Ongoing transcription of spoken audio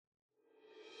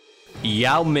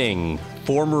Yao Ming,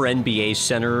 former NBA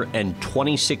center and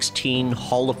 2016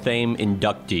 Hall of Fame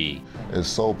inductee. It's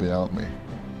so beyond me,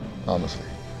 honestly.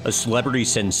 A celebrity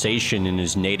sensation in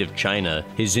his native China,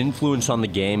 his influence on the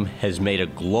game has made a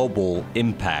global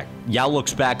impact. Yao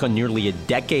looks back on nearly a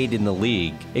decade in the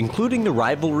league, including the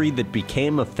rivalry that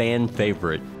became a fan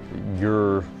favorite.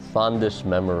 Your fondest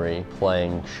memory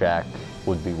playing Shaq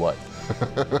would be what?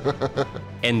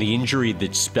 And the injury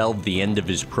that spelled the end of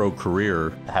his pro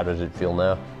career. How does it feel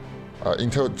now?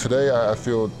 Until today, I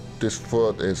feel this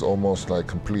foot is almost like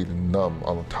completely numb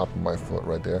on the top of my foot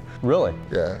right there. Really?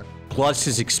 Yeah. Plus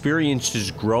his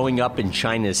experiences growing up in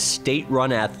China's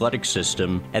state-run athletic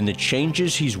system and the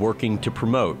changes he's working to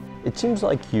promote. It seems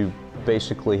like you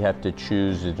basically have to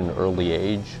choose at an early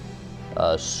age,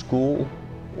 school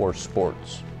or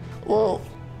sports. Well,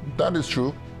 that is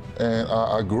true, and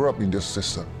I grew up in this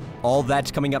system. All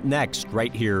that's coming up next,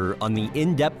 right here on the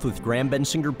In Depth with Graham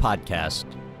Bensinger podcast.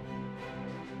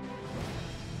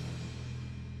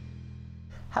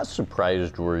 How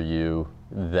surprised were you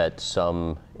that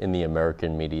some in the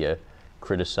American media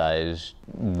criticized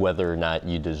whether or not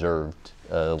you deserved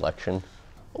an election?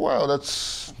 Well,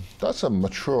 that's a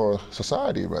mature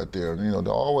society right there. You know,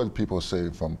 there are always people say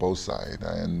from both sides,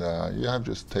 and you have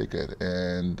to just take it.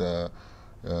 And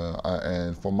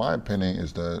for my opinion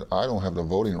is that I don't have the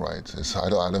voting rights. I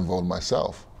didn't vote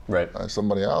myself. Right.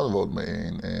 Somebody else voted me,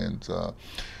 and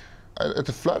it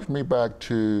flashed me back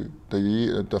to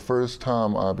the first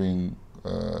time I've been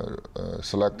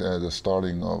selected as the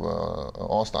starting of an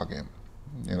All-Star game.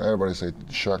 You know, everybody say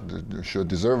Shaq should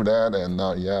deserve that and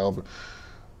not Yao.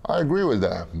 I agree with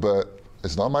that, but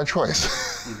it's not my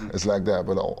choice. It's like that.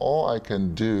 But all I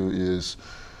can do is,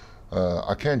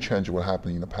 I can't change what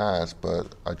happened in the past,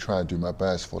 but I try to do my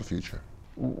best for the future.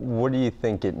 What do you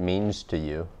think it means to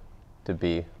you to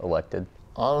be elected?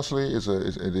 Honestly, it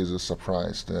is a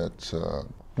surprise that.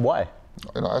 Why?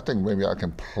 You know, I think maybe I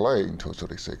can play until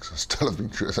 36 instead of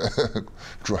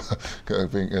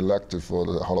being elected for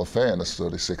the Hall of Fame at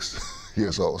 36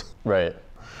 years old. Right.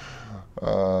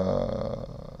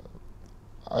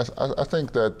 I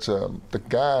think that the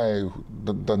guy,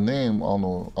 the name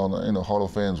on the Hall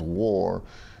of Fame's war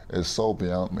is so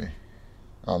beyond me,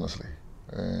 honestly.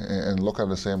 And look at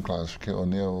the same class, Shaquille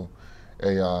O'Neal,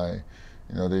 AI.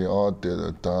 You know, they all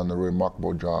done a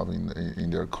remarkable job in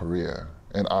their career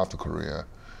and after career.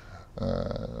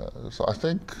 So I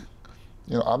think,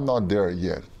 you know, I'm not there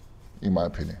yet, in my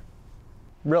opinion.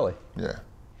 Really? Yeah.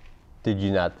 Did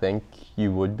you not think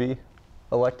you would be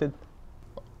elected?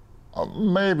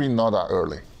 Maybe not that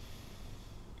early.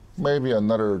 Maybe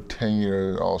another 10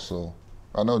 years also.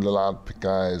 I know a lot of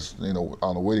guys, you know,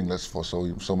 on the waiting list for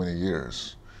so many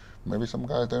years. Maybe some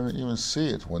guys don't even see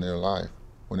it when they're alive,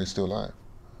 when they're still alive.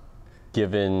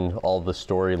 Given all the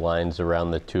storylines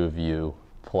around the two of you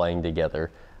playing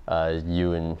together,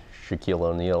 you and Shaquille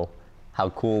O'Neal, how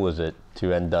cool was it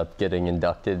to end up getting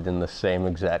inducted in the same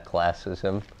exact class as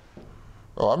him?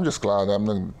 Oh, I'm just glad I'm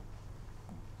the.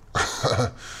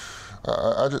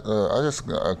 I just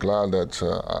glad that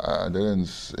I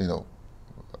didn't, you know,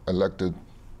 elected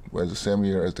the same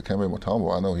year as Dikembe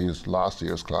Mutombo. I know he's last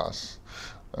year's class.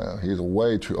 He's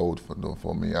way too old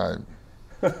for me.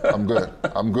 I'm good.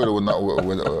 I'm good with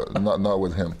not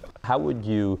with him. How would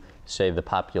you say the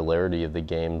popularity of the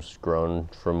game's grown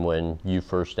from when you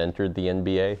first entered the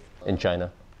NBA in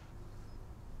China?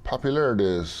 Popularity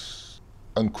is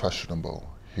unquestionable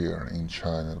here in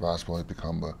China. Basketball has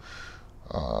become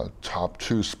a top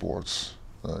 2 sports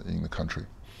in the country,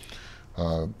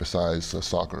 besides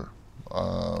soccer.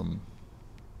 And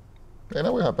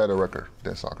then we have better record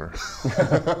than soccer.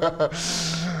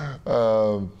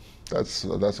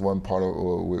 That's one part of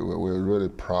we're really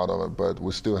proud of it, but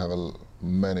we still have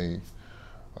many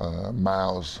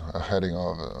miles ahead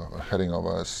of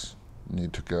us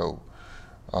need to go.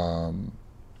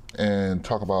 And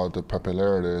talk about the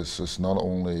popularity is not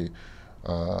only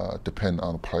depend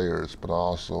on the players, but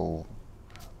also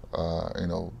you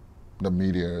know, the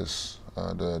media's,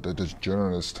 the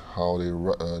journalists, how they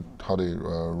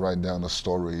write down the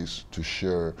stories to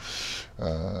share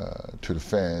to the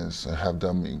fans and have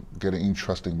them getting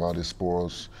interested about the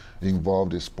sports,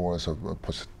 involved in sports, or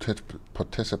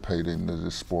participate in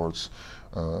the sports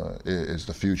is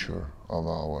the future of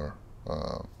our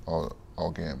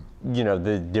game. You know,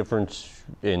 the difference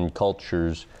in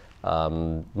cultures.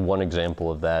 One example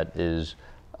of that is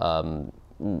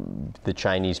the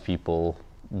Chinese people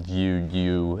viewed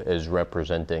you as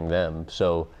representing them.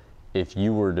 So if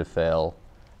you were to fail,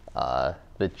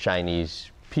 the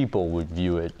Chinese people would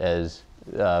view it as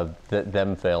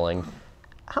them failing.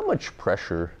 How much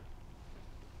pressure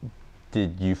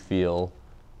did you feel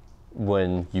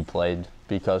when you played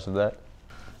because of that?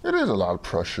 It is a lot of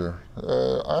pressure.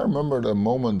 I remember the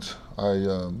moment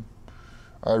I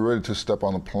ready to step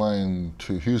on a plane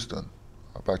to Houston,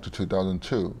 back to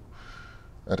 2002,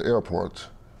 at the airport,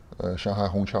 Shanghai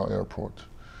Hongqiao Airport,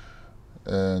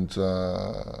 and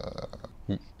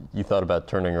you thought about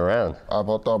turning around. I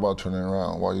thought about turning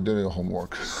around. Well, you did your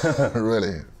homework,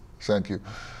 really. Thank you.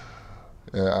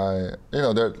 The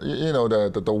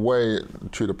way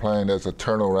to the plane, there's a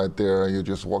tunnel right there. You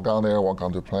just walk down there, walk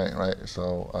onto the plane, right?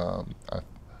 So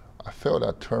I feel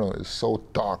that tunnel is so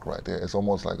dark right there. It's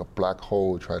almost like a black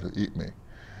hole trying to eat me.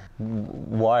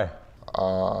 Why?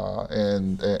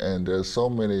 And there's so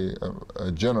many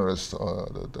journalists.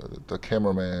 The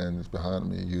cameraman is behind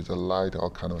me. Use a light, all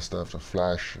kind of stuff, the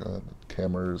flash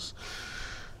cameras.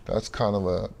 That's kind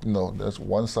of that's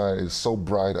one side is so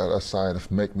bright, other side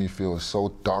make me feel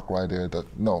so dark right there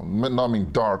that, not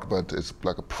mean dark, but it's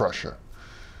like a pressure.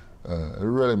 It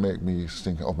really make me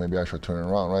think, oh, maybe I should turn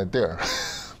around right there.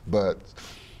 But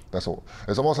that's all.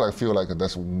 It's almost like I feel like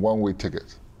that's one-way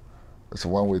ticket. It's a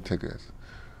one-way ticket.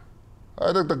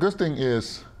 I think the good thing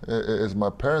is my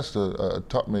parents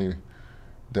taught me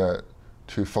that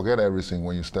to forget everything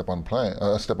when you step on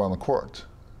the court.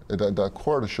 That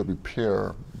court should be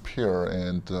pure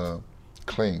and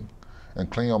clean, and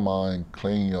clean your mind,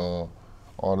 clean all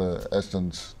the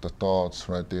essence, the thoughts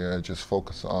right there. Just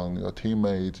focus on your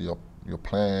teammates, your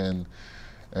plan,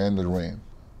 and the ring,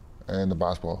 and the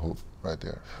basketball hoop right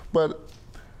there. But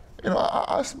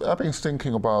I've been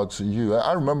thinking about you.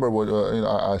 I remember what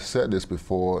I said this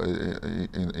before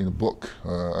in a book.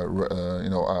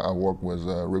 I work with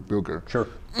Rick Bilger. Sure.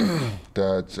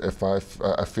 That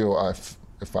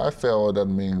if I fail, that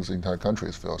means the entire country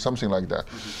is failed, something like that.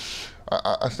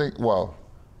 I think, well,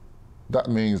 that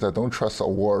means that don't trust a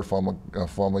word from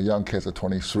a young kid at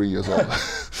 23 years old.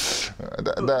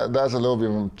 That's a little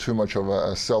bit too much of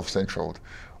a self-centered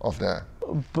of that.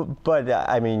 But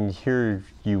I mean, here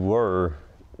you were,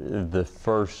 the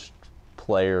first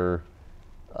player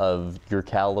of your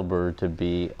caliber to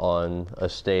be on a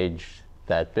stage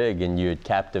that big, and you had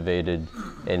captivated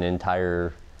an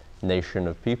entire nation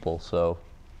of people. So,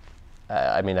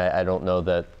 I mean, I don't know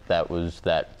that was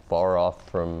that far off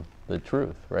from the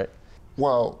truth, right?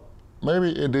 Well,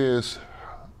 maybe it is.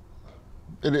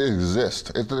 It exists.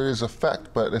 It is a fact,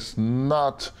 but it's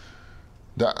not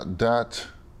that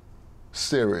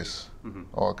serious. Mm-hmm.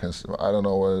 Or I don't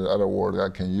know what other word I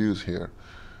can use here.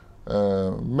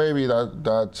 Maybe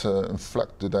that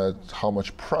inflected that how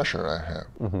much pressure I have.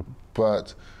 Mm-hmm.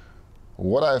 But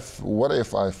what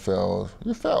if I failed?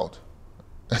 You failed.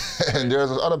 And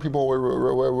there's other people who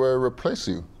will replace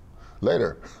you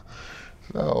later.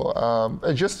 So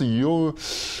and just you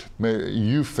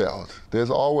failed. There's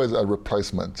always a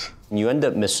replacement. You end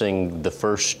up missing the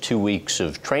first 2 weeks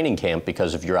of training camp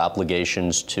because of your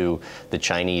obligations to the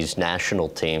Chinese national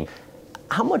team.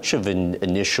 How much of an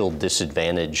initial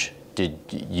disadvantage did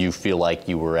you feel like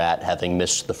you were at, having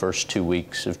missed the first 2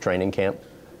 weeks of training camp?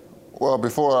 Well,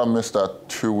 before I missed that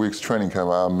 2 weeks training camp,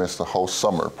 I missed the whole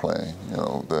summer playing.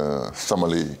 The summer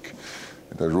league,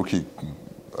 the rookie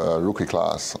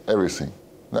class, everything.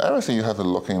 Now, everything you have to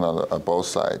look at both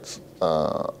sides.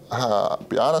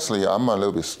 Honestly, I'm a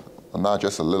little bit, not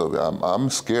just a little bit. I'm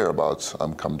scared about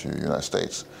coming to the United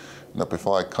States.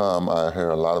 Before I come, I hear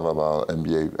a lot about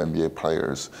NBA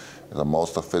players. It's the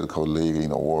most physical league in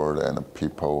the world, and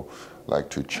people like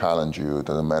to challenge you. It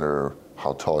doesn't matter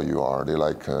how tall you are. They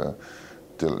like to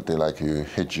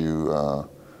hit you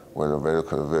with a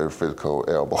very physical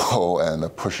elbow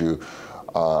and push you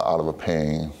out of a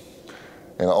pain.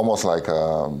 And almost like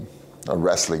a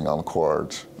wrestling on the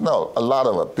court. No, a lot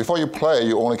of it. Before you play,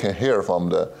 you only can hear from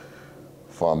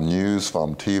news,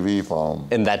 from TV, from.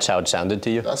 And that's how it sounded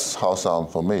to you? That's how it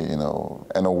sounded for me,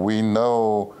 And we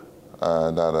know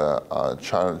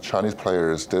that Chinese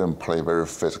players didn't play very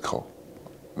physical.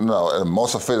 No, the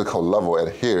most physical level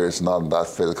at here is not that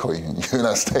physical in the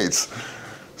United States.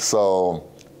 So,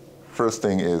 first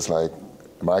thing is like,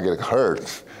 am I getting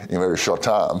hurt in a very short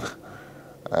time?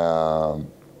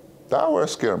 That would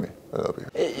scare me a little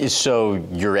bit. So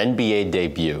your NBA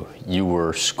debut, you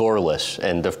were scoreless,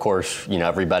 and of course,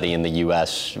 everybody in the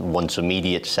U.S. wants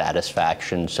immediate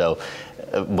satisfaction. So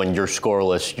when you're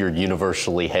scoreless, you're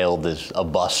universally hailed as a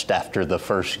bust after the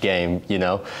first game.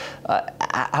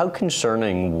 How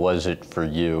concerning was it for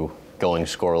you going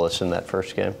scoreless in that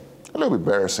first game? A little bit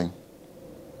embarrassing.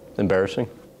 Embarrassing?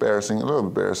 Embarrassing, a little bit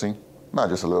embarrassing. Not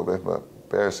just a little bit, but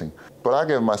embarrassing. But I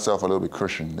gave myself a little bit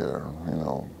cushion there,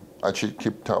 I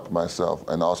keep top of myself,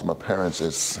 and also my parents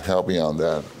is helping on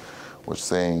that, was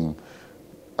saying,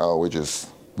 we're just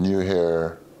new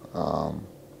here, and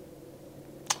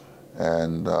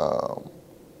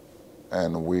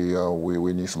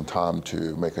we need some time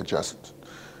to make adjustments.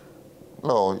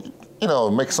 No,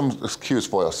 make some excuse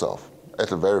for yourself at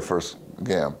the very first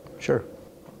game. Sure.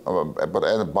 But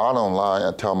at the bottom line,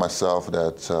 I tell myself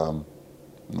that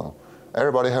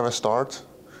everybody have a start.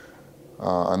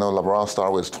 I know LeBron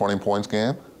started with 20 points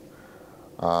game.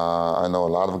 I know a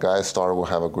lot of guys started will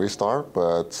have a great start,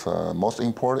 but most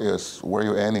important is where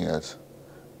you're ending it.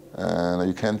 And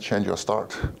you can't change your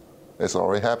start. It's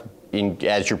already happened.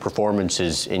 As your performance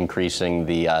is increasing,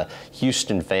 the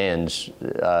Houston fans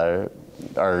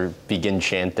begin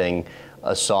chanting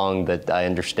a song that I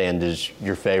understand is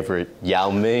your favorite,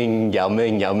 Yao Ming, Yao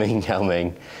Ming, Yao Ming, Yao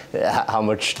Ming. How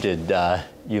much did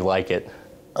you like it?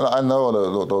 I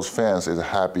know those fans is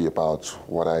happy about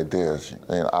what I did.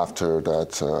 And after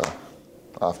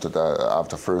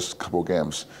first couple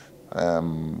games,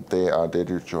 they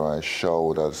did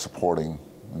show that supporting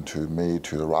to me,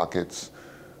 to the Rockets,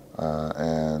 but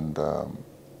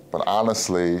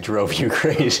honestly, drove you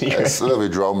crazy. Right? It literally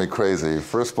drove me crazy.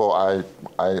 First of all,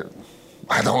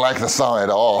 I don't like the song at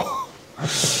all.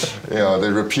 They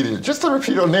repeat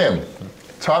your name,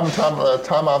 time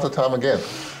after time again.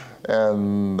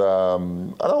 And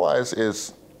otherwise,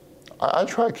 I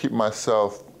try to keep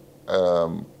myself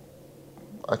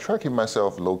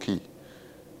low key.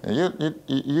 And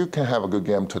you can have a good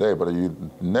game today, but you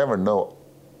never know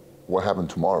what happened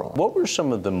tomorrow. What were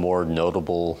some of the more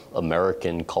notable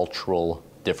American cultural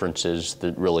differences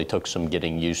that really took some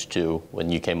getting used to when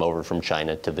you came over from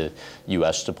China to the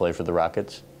U.S. to play for the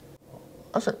Rockets?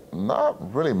 I say not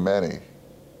really many.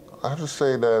 I have to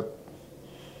say that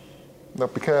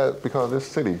because this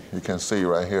city, you can see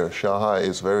right here, Shanghai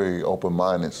is very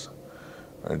open-minded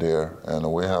right there. And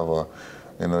we have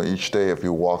each day if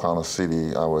you walk on the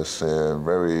city, I would say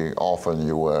very often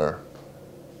you will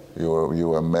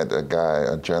met a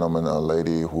gentleman, a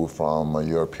lady who from a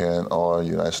European or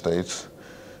United States.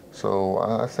 So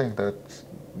I think that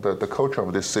the culture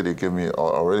of this city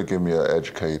already give me an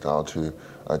educate how to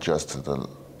adjust to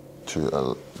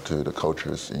the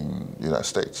cultures in United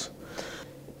States.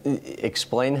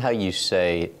 Explain how you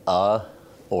say or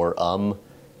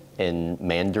in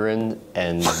Mandarin,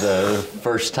 and the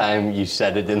first time you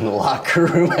said it in the locker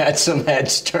room had some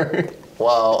heads turn.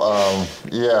 Well,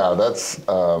 yeah, that's.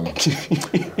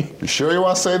 You sure you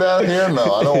want to say that here?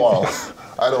 No, I don't want.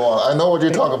 I know what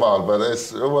you're talking about, but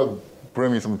it will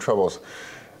bring me some troubles.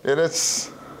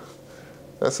 That's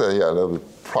a little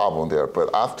bit problem there. But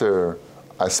after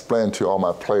I explained to all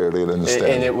my players, they understand.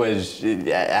 And it was,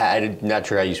 I'm not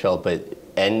sure how you spell it, but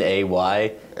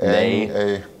N-A-Y,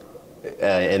 N-A,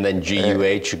 and then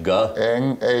G-U-H,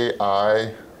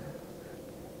 N-A-I-G-E.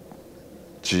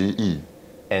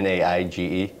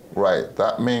 N-A-I-G-E. Right.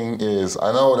 That means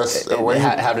I know that's.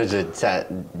 How does it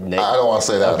sound? I don't want to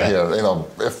say that here.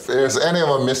 If there's any of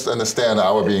a misunderstanding,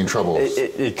 I would be in trouble.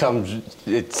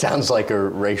 It sounds like a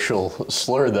racial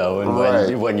slur though, and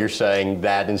right. when you're saying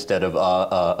that instead of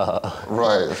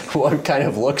Right. What kind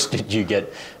of looks did you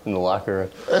get in the locker room?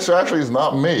 It's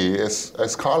not me.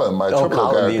 It's Colin, my interpreter.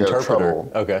 Colin, the interpreter. Trouble.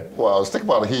 Okay. Well, I was thinking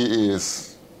about it. He is.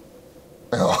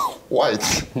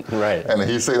 White, right? And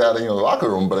he say that in the locker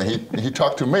room, but he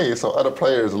talked to me, so other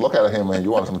players look at him and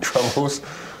you want some troubles,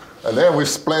 and then we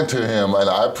explained to him, and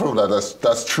I proved that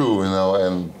that's true,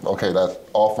 and okay, that's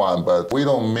all fine, but we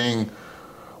don't mean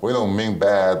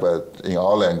bad, but in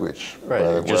our language, right?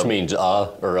 It just means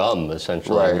or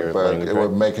essentially. Right, but we're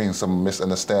making some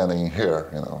misunderstanding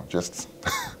here, just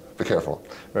be careful.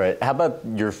 Right. How about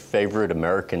your favorite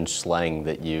American slang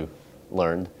that you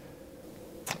learned?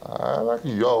 I like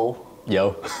yo.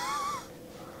 Yo.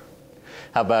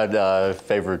 How about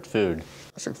favorite food?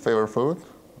 I think favorite food?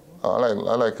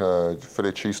 I like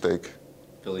Philly cheesesteak.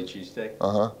 Philly cheesesteak?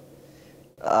 Uh-huh.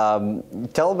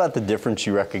 Tell about the difference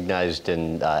you recognized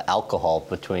in alcohol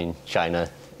between China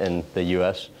and the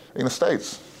U.S. In the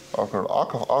States,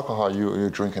 alcohol you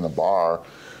drink in a bar,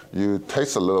 you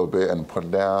taste a little bit and put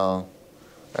it down,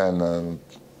 and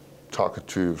talk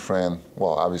to a friend.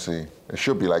 Well, obviously, it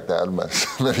should be like that, but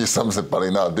maybe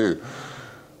somebody not do.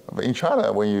 But in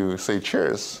China, when you say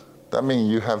cheers, that means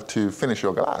you have to finish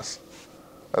your glass.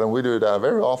 And we do that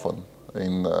very often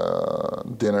in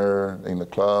dinner, in the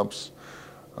clubs.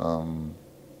 So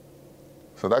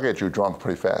that gets you drunk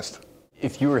pretty fast.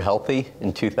 If you were healthy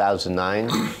in 2009,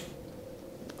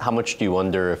 how much do you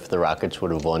wonder if the Rockets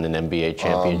would have won an NBA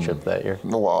championship that year?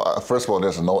 Well, first of all,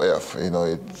 there's no if.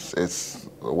 It's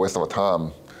a waste of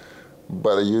time.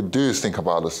 But you do think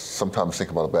about it, sometimes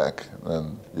think about it back,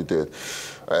 and you did.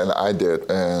 And I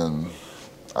did. And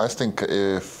I think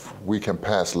if we can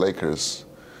pass Lakers,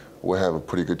 we have a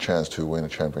pretty good chance to win a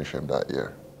championship that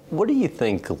year. What do you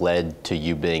think led to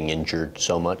you being injured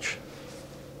so much?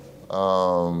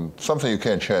 Something you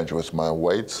can't change was my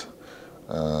weight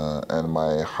and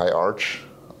my high arch,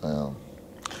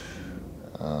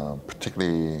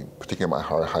 particularly my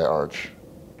high arch.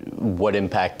 What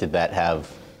impact did that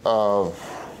have?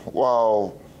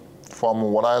 Well, from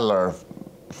what I learned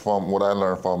from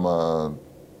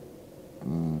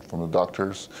the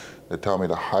doctors, they tell me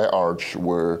the high arch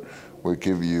will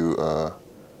give you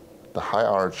the high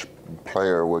arch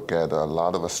player will get a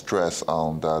lot of stress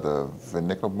on that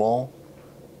vernacular bone,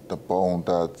 the bone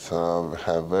that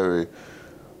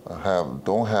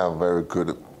don't have very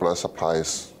good blood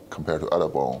supplies compared to other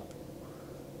bone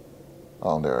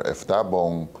on there. If that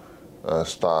bone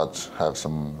starts have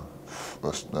some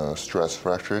stress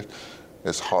fracture,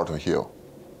 it's hard to heal.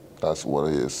 That's what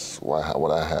it is.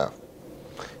 What I have.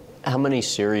 How many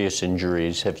serious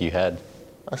injuries have you had?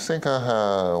 I think I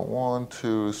had 1,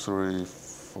 2, 3,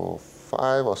 4,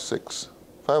 5 or 6.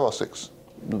 5 or 6.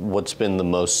 What's been the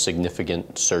most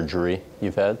significant surgery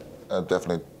you've had?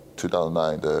 Definitely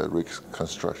 2009, the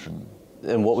reconstruction.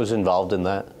 And what was involved in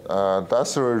that? That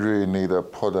surgery needed to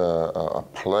put a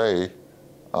plate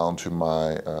onto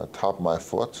my top of my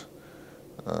foot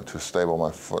to stabilize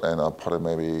my foot, and I put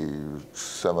maybe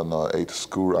 7 or 8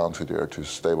 screws onto there to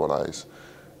stabilize.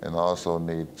 And also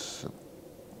needs,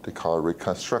 they call it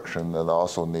reconstruction, and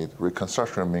also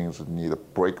reconstruction means need to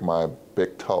break my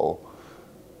big toe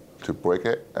to break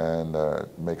it and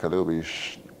make a little bit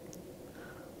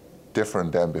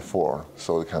different than before,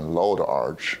 so it can lower the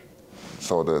arch.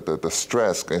 So the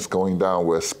stress is going down,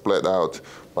 will split out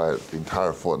by the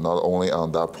entire foot, not only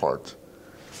on that part.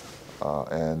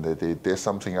 And they did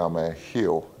something on my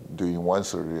heel doing one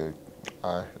surgery.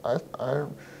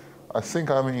 I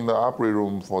think I'm in the operating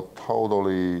room for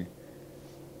totally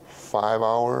 5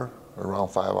 hours, around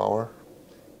 5 hours.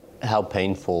 How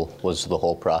painful was the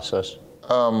whole process?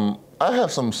 I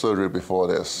have some surgery before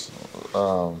this.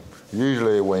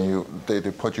 Usually when they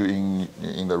put you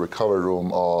in the recovery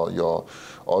room or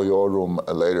your room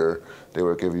later, they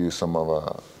will give you some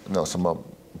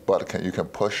butt you can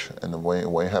push, and when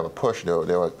you have a push, they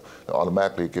will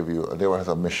automatically give you. They will have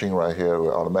a machine right here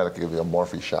will automatically give you a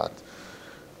morphine shot.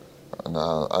 And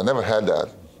I never had that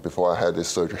before I had this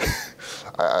surgery.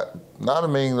 Not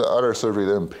meaning the other surgery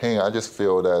didn't pain. I just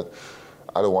feel that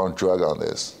I don't want drug on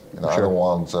this. Sure. I don't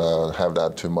want to have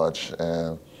that too much.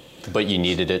 But you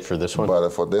needed it for this one? But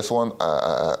for this one,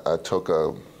 I took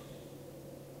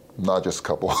not just a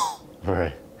couple.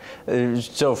 Right.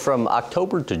 So from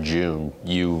October to June,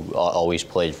 you always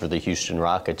played for the Houston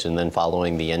Rockets, and then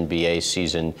following the NBA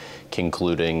season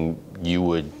concluding, you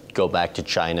would go back to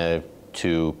China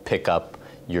to pick up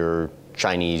your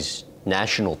Chinese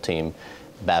national team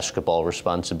basketball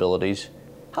responsibilities.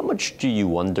 How much do you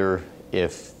wonder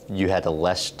if you had a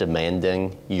less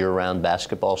demanding year-round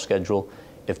basketball schedule,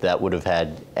 if that would have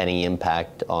had any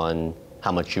impact on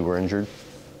how much you were injured?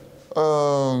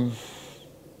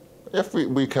 If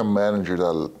we can manage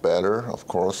that better, of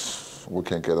course, we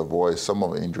can avoid some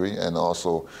of the injury, and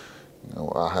also,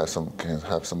 I can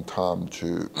have some time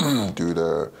to do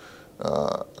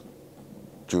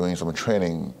doing some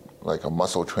training, like a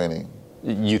muscle training.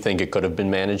 You think it could have been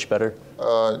managed better?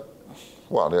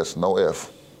 Well, there's no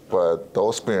if, but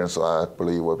those experience I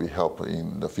believe will be helpful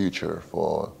in the future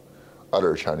for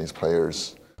other Chinese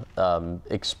players.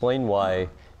 Explain why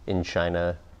in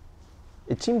China,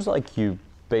 it seems like you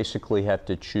basically have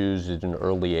to choose at an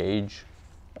early age,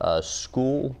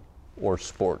 school or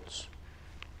sports.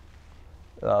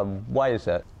 Why is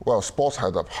that? Well, sports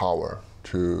has the power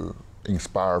to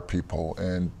inspire people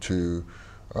and to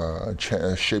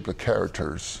shape the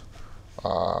characters.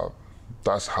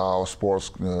 That's how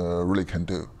sports really can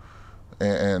do.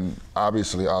 And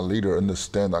obviously our leader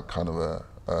understand that kind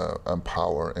of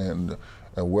power and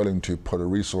willing to put a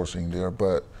resource in there.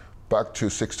 But back to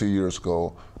 60 years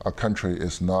ago, our country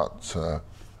is not,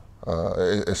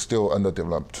 it's still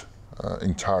underdeveloped,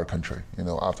 entire country.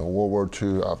 After World War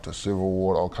II, after Civil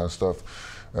War, all kinds of stuff,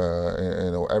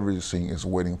 everything is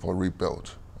waiting for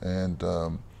rebuild. And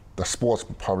the sports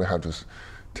probably have to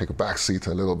take a back seat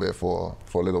a little bit for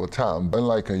a little time.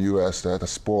 Unlike in the U.S., that the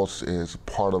sports is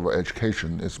part of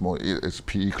education. It's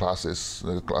PE classes,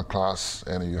 class,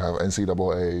 and you have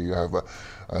NCAA, you have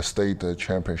a state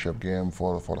championship game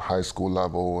for the high school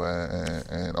level,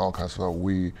 and all kinds of stuff.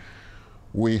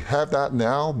 We have that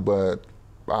now, but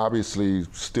obviously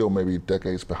still maybe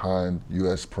decades behind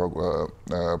U.S. program,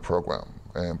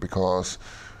 and because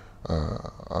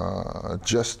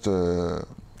just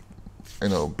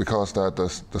because that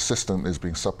the system is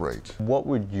being separated. What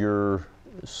would your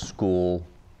school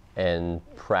and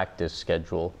practice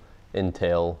schedule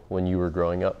entail when you were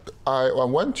growing up? I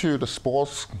went to the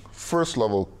sports first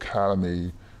level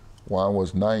academy when I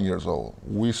was 9 years old.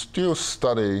 We still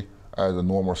study as a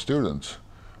normal student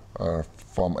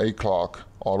from 8 o'clock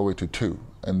all the way to 2.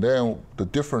 And then the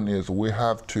difference is we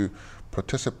have to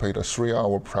participate a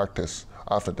 3-hour practice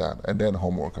after that, and then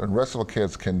homework. And the rest of the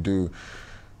kids can do,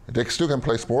 they still can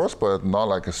play sports, but not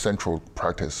like a central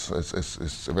practice.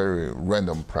 It's a very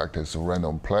random practice, a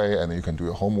random play, and you can do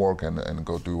your homework and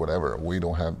go do whatever. We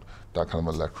don't have that kind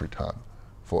of a lecture time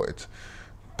for it.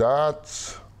 I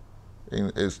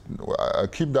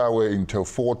keep that way until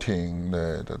 14.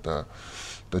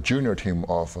 The junior team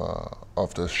of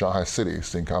the Shanghai City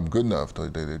think I'm good enough.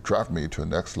 They draft me to the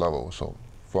next level. So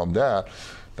from that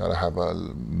I have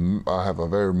a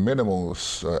very minimal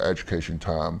education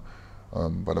time,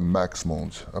 but a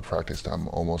maximum practice time.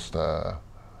 Almost I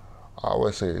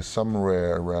would say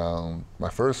somewhere around my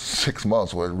first 6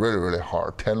 months was really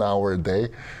hard. 10 hours a day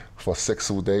for 6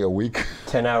 days a week.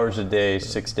 10 hours a day,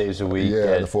 6 days a week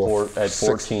at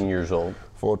 14 years old.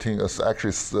 14, it's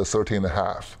actually 13 and a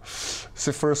half.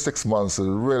 The first 6 months is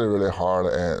really hard,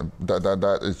 and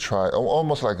that is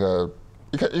almost like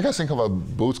you can think of a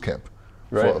boot camp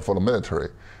for the military.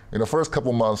 In the first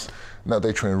couple months, now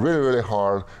they train really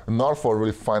hard, not for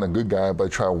really find a good guy,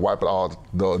 but try to wipe out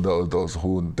those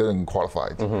who didn't qualify.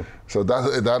 Mm-hmm. So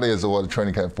that is what the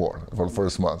training camp for the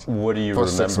first month. What do you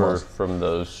remember from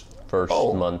those first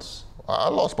months? I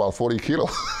lost about 40 kilos.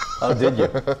 Oh, did you?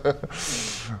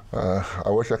 I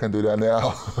wish I can do that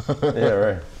now. Yeah,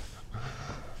 right.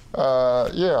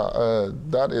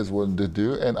 That is what they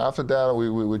do. And after that, we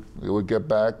would get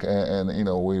back, and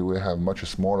we have much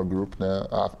smaller group now.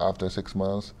 After 6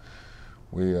 months,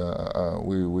 we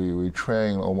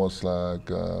train almost like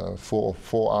 4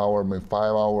 hour, maybe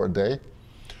 5 hour a day.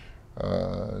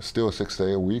 Still 6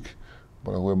 days a week,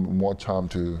 but we have more time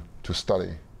to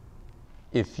study.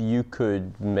 If you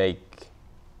could make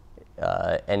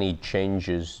any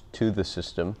changes to the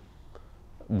system,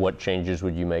 what changes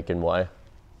would you make and why?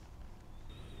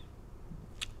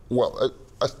 Well,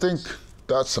 I think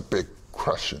that's a big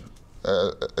question.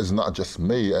 It's not just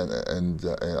me, and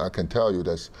I can tell you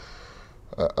that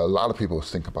a lot of people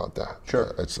think about that.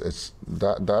 Sure. It's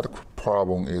that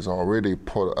problem is already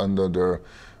put under the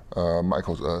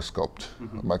microscope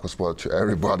to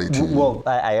everybody. Well,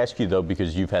 I ask you though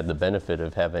because you've had the benefit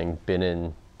of having been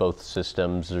in both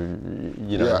systems, or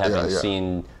having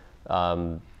seen.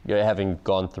 Having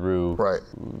gone through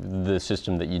the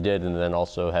system that you did, and then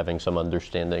also having some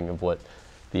understanding of what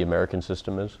the American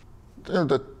system is?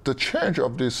 The change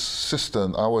of this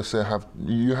system, I would say,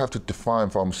 you have to define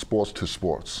from sports to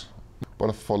sports.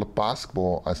 But for the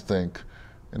basketball, I think,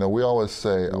 we always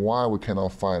say why we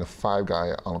cannot find 5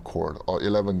 guys on the court or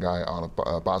 11 guys on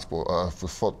a basketball,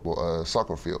 football,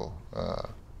 soccer field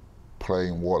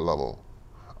playing world level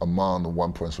among the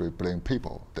 1.3 billion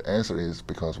people. The answer is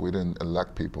because we didn't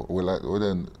elect people. We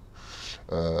didn't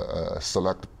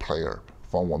select player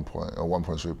from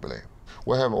 1.3 billion.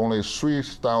 We have only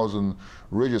 3,000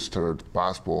 registered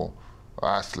basketball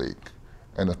athletes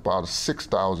and about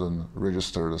 6,000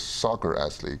 registered soccer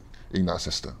athletes in that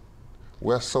system.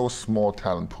 We're so small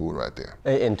talent pool right there.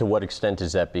 And to what extent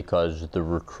is that because the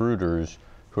recruiters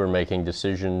who are making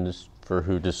decisions for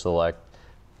who to select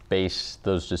base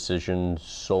those decisions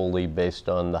solely based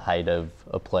on the height of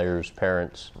a player's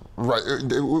parents? Right.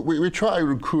 We try to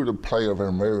recruit a player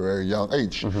from a very, very young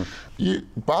age.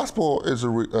 Mm-hmm. Basketball is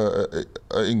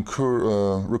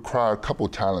require a couple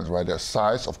of talents, right? There's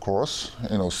size, of course,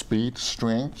 speed,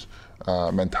 strength,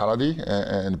 mentality,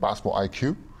 and basketball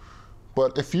IQ.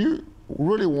 But if you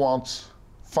really want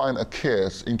find a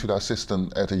kid into that system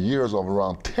at the years of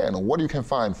around 10, what you can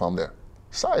find from there?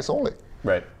 Size only.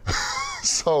 Right.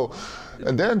 So,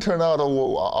 and then turn out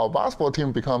our basketball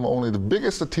team become only the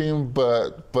biggest team,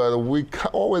 but we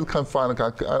always can find a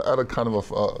kind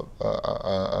of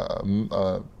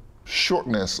a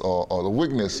shortness or the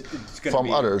weakness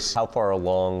from others. How far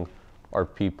along are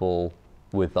people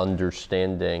with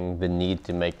understanding the need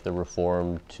to make the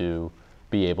reform to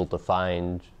be able to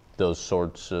find those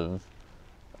sorts of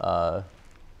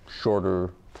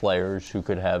shorter players who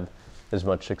could have as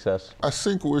much success? I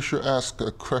think we should ask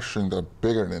a question that's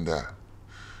bigger than that,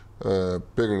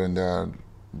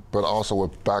 but also we're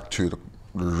back to the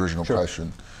original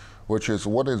question, which is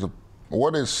what is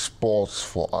sports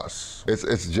for us?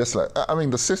 It's just like,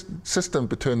 the system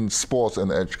between sports and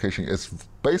education is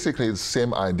basically the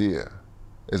same idea.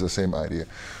 It's the same idea.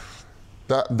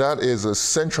 that is a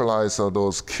centralized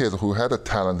those kids who had the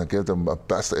talent to give them a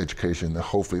best education, and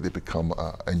hopefully they become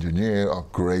an engineer or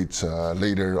great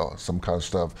leader or some kind of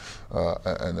stuff,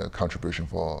 and a contribution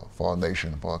for our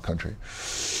nation, for our country,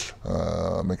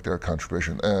 make their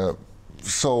contribution.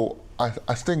 So I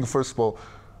think, first of all,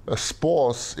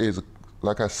 sports is,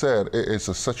 like I said,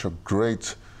 it's such a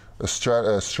great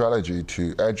strategy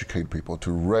to educate people,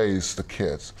 to raise the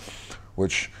kids,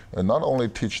 which not only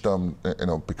teach them,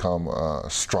 become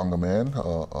stronger men,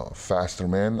 faster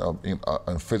men,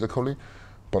 and physically,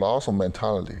 but also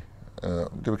mentally.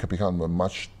 They can become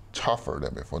much tougher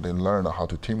than before. They learn how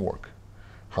to teamwork,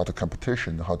 how to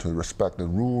competition, how to respect the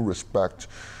rule, respect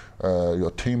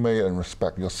your teammate, and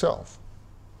respect yourself.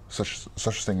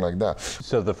 Such thing like that.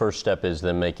 So the first step is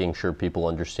then making sure people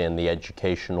understand the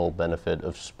educational benefit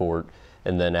of sport,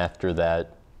 and then after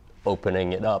that,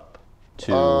 opening it up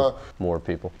to more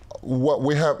people. What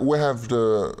we have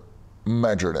to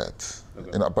measure that.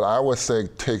 Okay. But I always say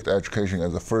take the education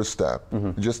as a first step.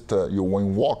 Mm-hmm. Just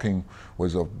when walking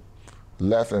with a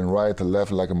left and right, the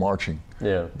left like a marching.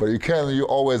 Yeah. But you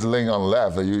always lean on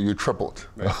left, you tripled.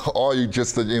 Right. Or you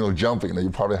just jumping, you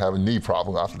probably have a knee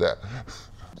problem after that.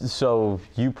 So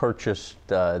you purchased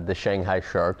the Shanghai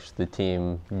Sharks, the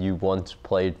team you once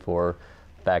played for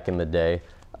back in the day.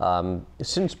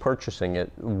 Since purchasing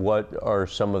it, what are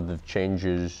some of the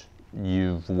changes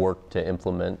you've worked to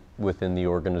implement within the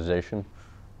organization?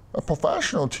 A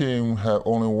professional team have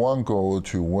only one goal,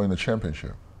 to win the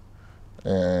championship.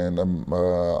 And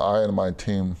I and my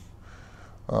team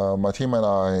and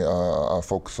I are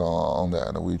focused on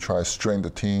that. We try to strengthen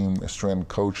the team, strengthen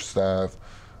coach staff,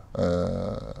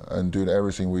 and do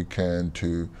everything we can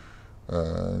to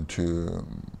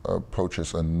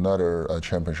purchase another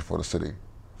championship for the city.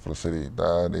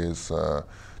 That's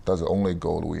the only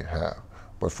goal we have.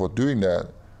 But for doing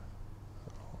that,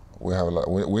 we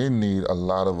need a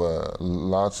lot of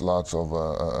lots of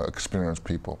experienced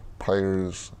people,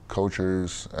 players,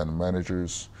 coaches, and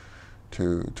managers,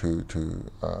 to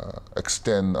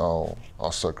extend our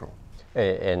circle.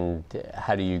 And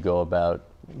how do you go about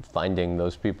finding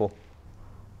those people?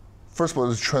 First of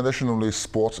all, it's traditionally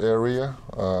sports area,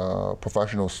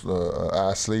 professional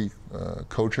athlete,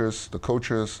 coaches. The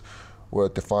coaches were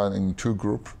defined in two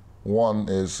groups. One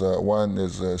is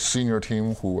a senior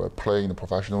team who play in the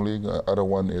professional league. Other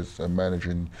one is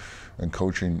managing and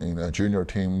coaching in a junior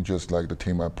team, just like the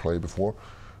team I played before,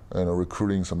 and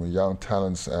recruiting some young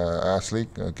talents, athlete,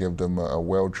 give them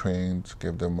well-trained,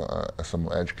 give them some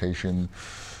education.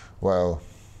 Well,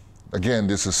 again,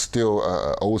 this is still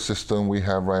an old system we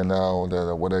have right now,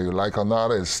 that whether you like or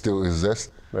not, it still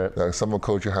exists. Right. That some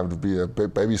coach you have to be a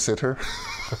babysitter.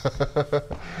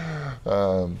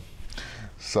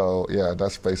 So yeah,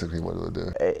 that's basically what we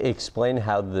do. Explain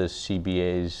how the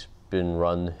CBA's been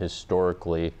run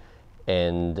historically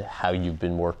and how you've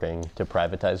been working to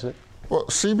privatize it. Well,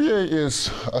 CBA is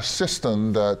a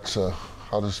system that,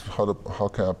 how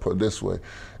can I put it this way?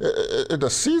 The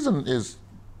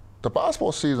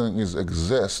basketball season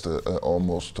exists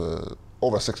almost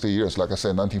over 60 years. Like I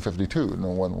said, 1952,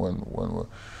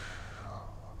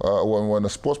 when the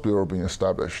Sports Bureau being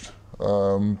established.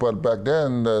 But back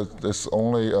then, it's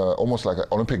only almost like an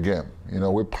Olympic game.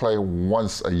 We play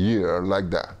once a year like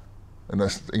that, and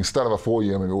instead of a 4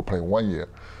 year, maybe we'll play 1 year.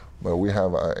 But we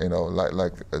have,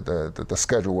 the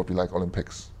schedule would be like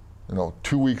Olympics.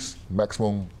 2 weeks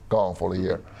maximum, gone for the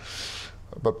year.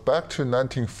 But back to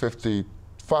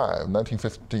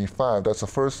 1955, that's the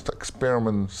first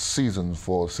experiment season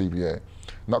for CBA.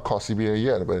 Not called CBA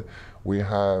yet, but we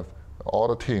have all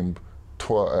the team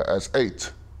as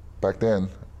 8. Back then,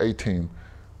 8 team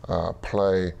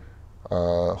play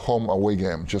home away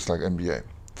game, just like NBA,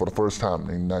 for the first time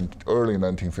in early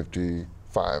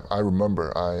 1955. I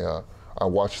remember I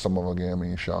watched some of the game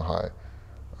in Shanghai.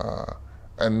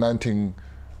 And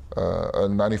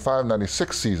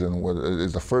 95-96 season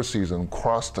is the first season,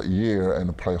 crossed a year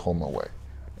and play home away.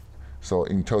 So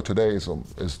until today,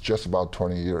 it's just about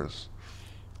 20 years.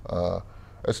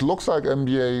 It looks like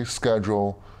NBA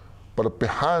schedule, but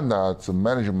behind that, the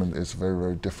management is very,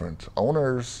 very different.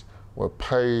 Owners will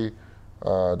pay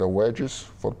the wages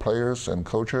for players and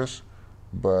coaches,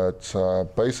 but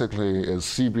basically,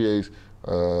 it's CBA,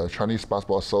 Chinese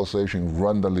Basketball Association,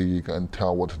 run the league and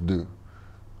tell what to do.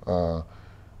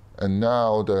 And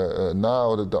now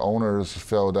the owners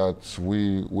feel that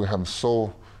we have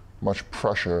so much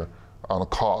pressure on the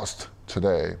cost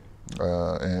today,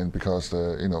 and because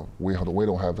we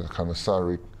don't have the kind of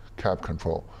salary cap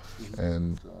control,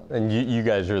 and you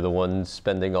guys are the ones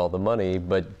spending all the money,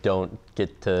 but don't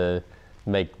get to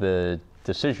make the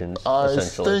decisions, I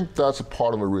essentially. think that's a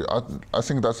part of a I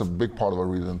think that's a big part of a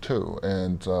reason too.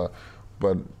 And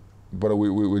but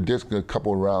we did a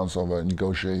couple of rounds of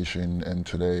negotiation, and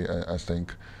today I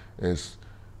think is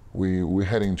we're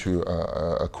heading to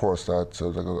a course that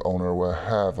the owner will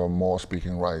have more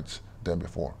speaking rights than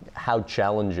before. How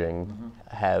challenging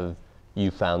have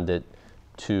you found it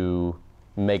to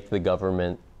make the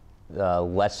government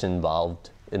less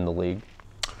involved in the league?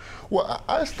 Well,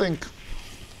 I think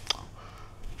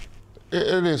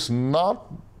it is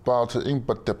not about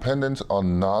dependent or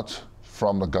not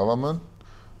from the government,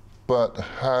 but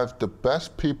have the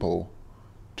best people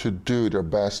to do their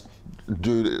best,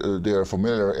 do their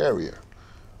familiar area.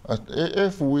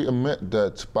 If we admit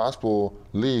that basketball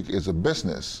league is a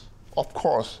business, of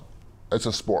course, it's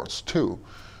a sports too.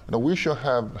 We should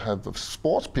have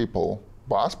sports people,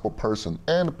 basketball person,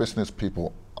 and business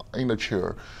people in the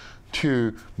chair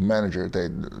to manage it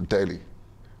daily.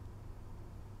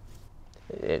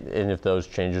 And if those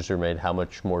changes are made, how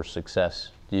much more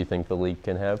success do you think the league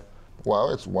can have?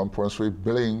 Well, it's 1.3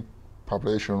 billion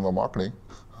population of marketing.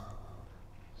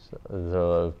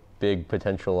 So a big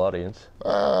potential audience.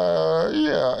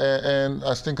 Yeah, and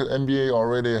I think the NBA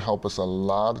already helped us a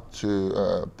lot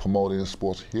to promoting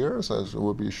sports here, so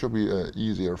it should be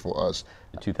easier for us.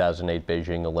 The 2008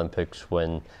 Beijing Olympics,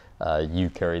 when you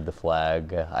carried the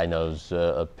flag, I know is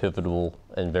a pivotal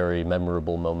and very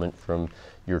memorable moment from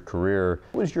your career.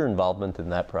 What was your involvement in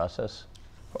that process?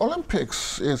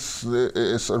 Olympics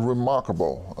is a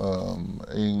remarkable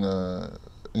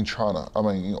in China. I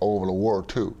mean, all over the world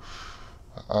too.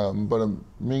 But I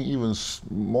mean, even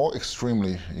more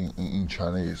extremely in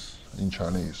Chinese,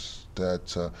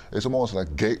 that it's almost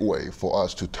like gateway for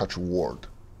us to touch the world.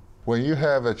 When you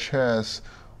have a chance,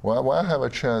 when I have a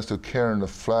chance to carry the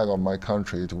flag of my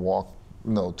country, to walk,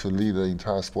 to lead the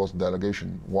entire sports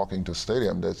delegation, walk into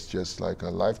stadium, that's just like a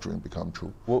life dream become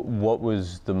true. What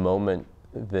was the moment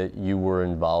that you were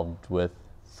involved with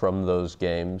from those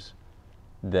games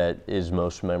that is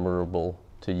most memorable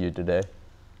to you today?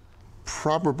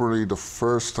 Probably the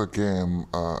first game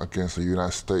against the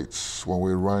United States, when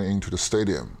we ran into the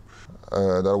stadium,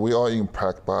 that we are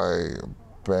impacted by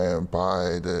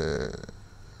the,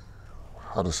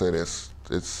 how to say this,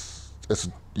 it's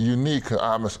unique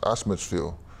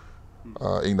atmosphere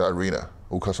in the arena,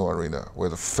 Ukasong Arena, where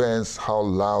the fans, how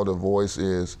loud the voice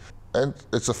is. And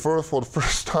it's for the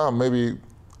first time, maybe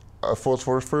for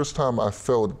the first time, I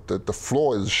felt that the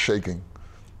floor is shaking.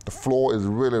 The floor is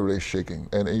really, really shaking.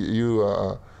 And I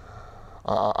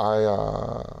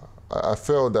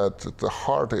feel that the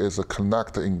heart is a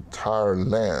connect the entire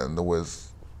land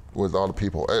with other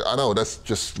people. I know that's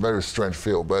just very strange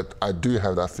feel, but I do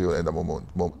have that feel in the moment.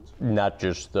 Not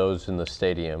just those in the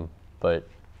stadium, but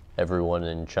everyone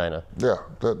in China. Yeah,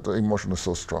 the emotion is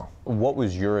so strong. What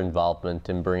was your involvement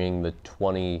in bringing the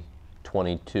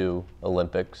 2022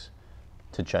 Olympics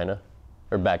to China,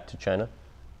 or back to China?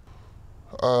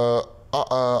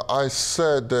 I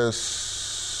said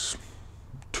this,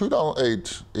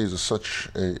 2008 is such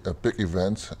a big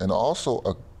event and also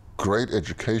a great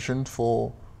education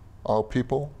for our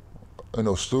people.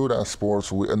 Through that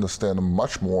sports, we understand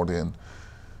much more than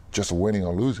just winning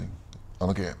or losing.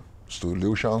 And again, through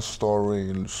Liu Xiang's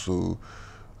story, through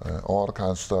all the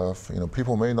kind of stuff,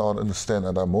 people may not understand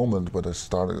at that moment, but they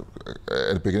started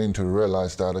at the beginning to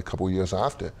realize that a couple of years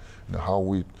after, how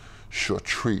we should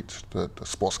treat the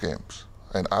sports games.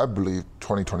 And I believe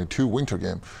 2022 Winter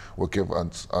Game will give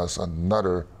us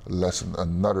another lesson,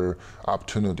 another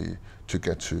opportunity to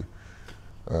get to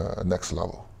next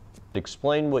level.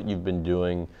 Explain what you've been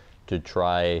doing to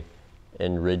try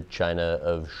and rid China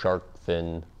of shark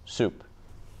fin soup.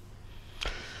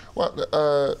 Well,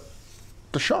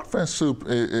 the shark fin soup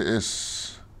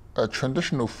is a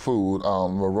traditional food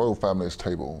on the royal family's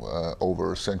table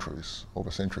over centuries,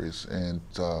 and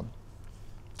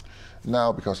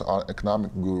now because our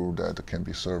economic guru, that can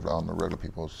be served on the regular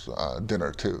people's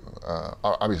dinner too.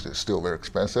 Obviously, it's still very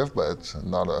expensive, but it's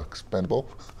not expendable.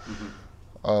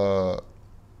 Mm-hmm.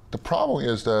 The problem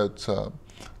is that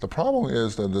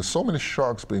there's so many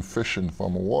sharks being fishing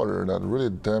from water that really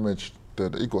damage the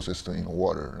ecosystem in the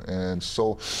water. And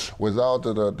so, without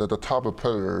the top of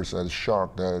predators and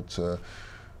shark, that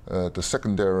the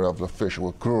secondary of the fish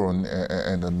were grown,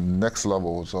 and the next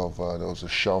levels of those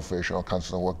shellfish, all kinds of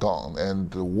stuff, were gone,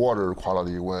 and the water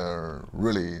quality were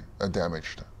really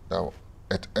damaged. That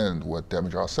at the end would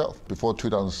damage ourselves. Before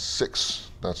 2006,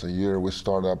 that's the year we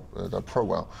started up that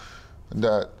program,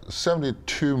 that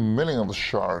 72 million of the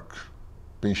shark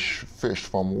being fished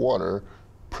from water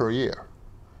per year.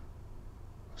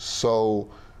 So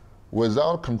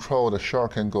without control, the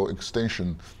shark can go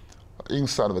extinction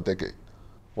inside of a decade.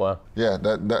 Wow. Yeah,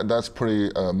 that's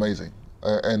pretty amazing.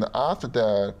 And after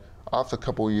that, after a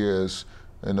couple of years,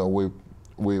 we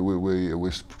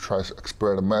try to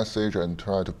spread a message and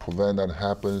try to prevent that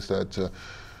happens. That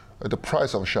the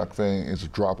price of shark fin is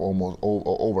dropped almost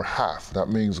over half. That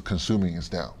means consuming is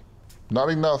down. Not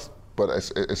enough, but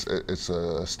it's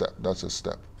a step. That's a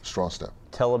step, strong step.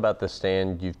 Tell about the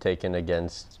stand you've taken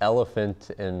against elephant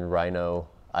and rhino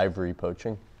ivory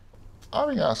poaching. I've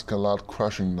been asked a lot of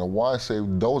questions. Why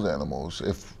save those animals?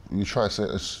 If you try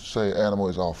to say animal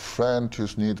is our friend,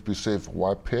 just need to be safe.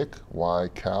 Why pig? Why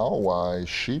cow? Why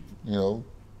sheep?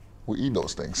 We eat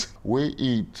those things. We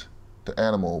eat the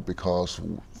animal because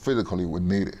physically we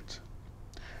need it.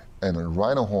 And a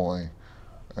rhino horn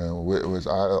with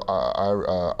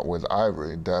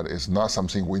ivory, that is not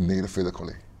something we need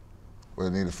physically. We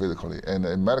need it physically. And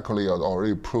medically,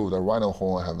 already proved that rhino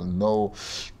horn have no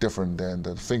different than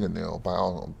the fingernail by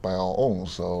our own.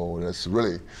 So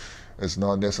it's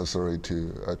not necessary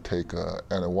to take a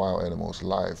wild animal's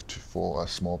life for a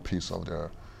small piece of their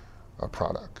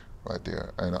product right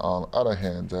there. And on the other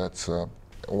hand, that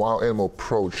wild animal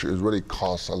approach is really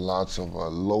cause a lot of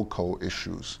local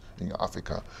issues in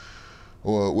Africa,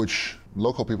 which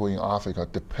local people in Africa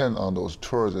depend on those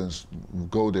tourists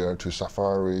go there to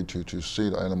safari, to see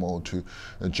the animal, to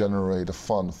generate the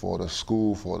fund for the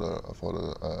school, for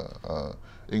the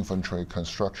infantry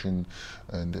construction,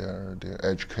 and their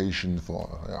education, for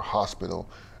their hospital.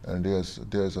 And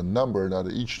there's a number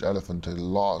that each elephant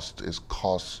lost is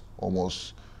cost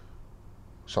almost.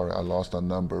 Sorry, I lost that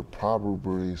number.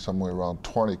 Probably somewhere around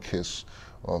 20 kids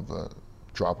of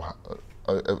drop.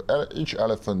 Each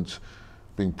elephant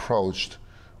being poached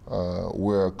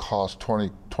will cost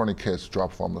 20 kids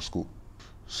drop from the school.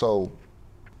 So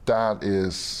that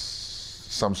is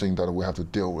something that we have to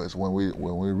deal with. When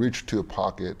we reach to a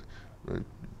pocket,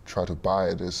 try to buy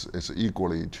it, it's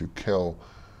equally to kill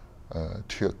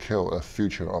a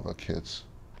future of the kids.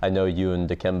 I know you and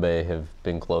Dikembe have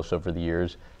been close over the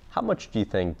years. How much do you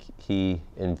think he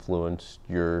influenced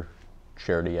your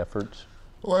charity efforts?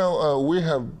 Well, we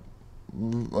have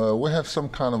some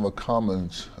kind of a common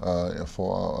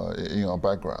in our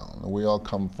background. We all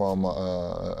come from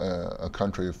a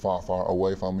country far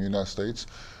away from the United States.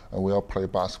 We all play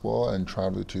basketball and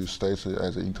travel to states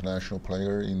as an international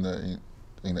player in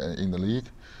the league.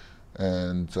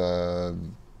 And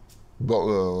but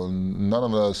none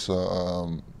of us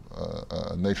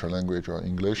nature language or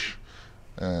English.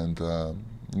 And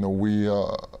we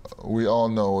all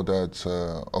know that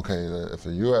if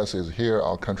the U.S. is here,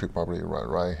 our country probably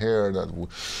right here.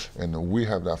 And we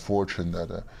have that fortune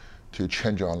that to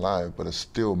change our life, but there's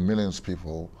still millions of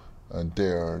people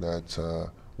there that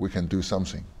we can do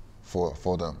something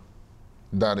for them.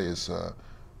 That is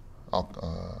our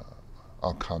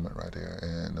comment right there,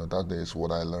 and that is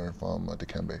what I learned from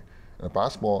Dikembe. And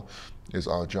basketball is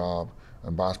our job,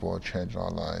 and basketball changed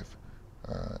our life.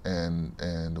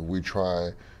 And we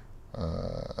try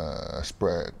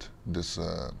spread this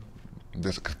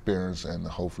experience, and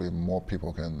hopefully more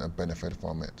people can benefit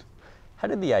from it. How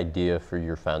did the idea for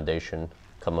your foundation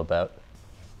come about?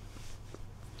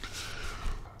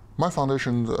 My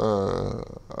foundation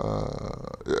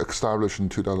established in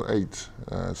 2008,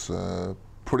 as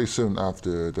pretty soon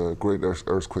after the great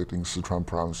earthquake in Sichuan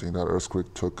province. That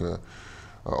earthquake took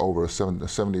over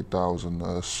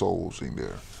 70,000 souls in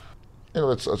there.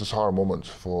 It's a hard moment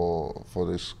for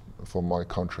my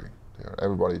country.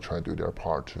 Everybody try to do their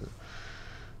part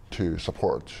to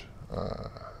support,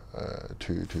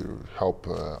 to help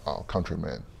our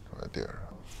countrymen right there.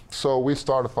 So we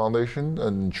start a foundation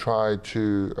and try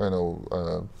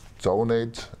to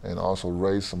donate and also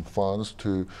raise some funds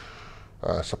to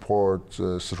support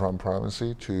Sichuan province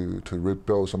to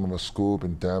rebuild some of the schools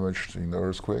been damaged in the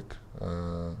earthquake,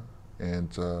 and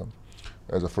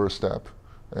as a first step.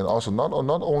 And also not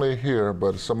only here,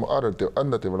 but some other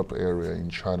underdeveloped area in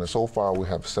China. So far, we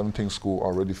have 17 schools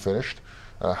already finished.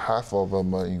 Half of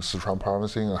them in Sichuan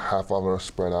province, and half of them are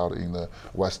spread out in the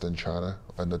Western China,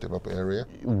 underdeveloped area.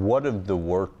 What of the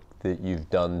work that you've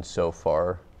done so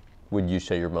far would you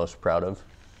say you're most proud of?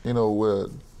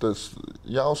 This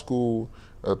Yao School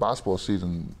basketball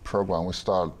season program we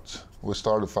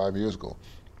started 5 years ago.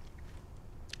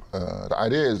 The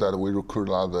idea is that we recruit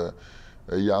a lot of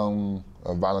the young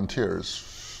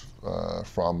volunteers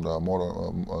from the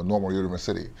normal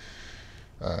university,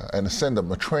 and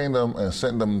train them, and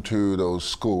send them to those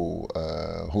schools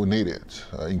who need it,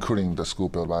 including the school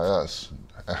built by us,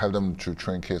 and have them to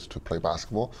train kids to play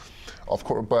basketball. Of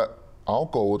course, but our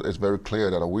goal is very clear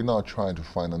that we're not trying to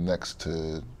find the next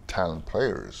talent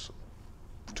players.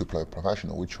 to play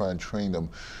professional. We try and train them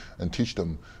and teach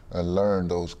them and learn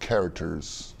those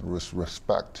characters,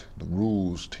 respect, the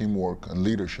rules, teamwork, and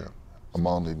leadership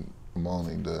among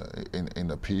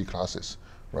the PE classes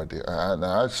right there. And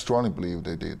I strongly believe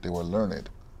they will learn it.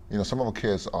 You know, some of the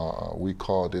kids are, we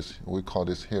call this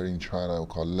here in China,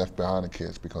 called left behind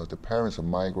kids, because the parents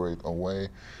migrate away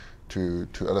to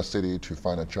other city to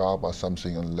find a job or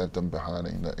something and left them behind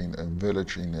in a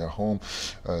village, in their home,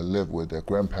 live with their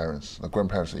grandparents. The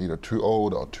grandparents are either too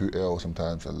old or too ill,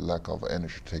 sometimes a lack of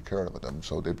energy to take care of them,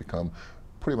 so they become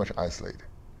pretty much isolated.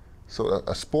 So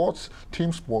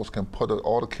team sports can put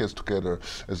all the kids together.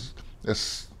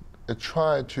 It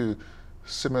try to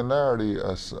similarity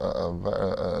as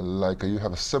like you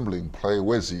have a sibling play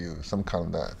with you, some kind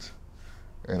of that.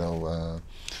 You know,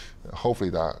 hopefully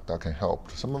that can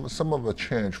help. Some of the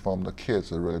change from the kids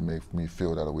that really make me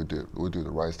feel that we do the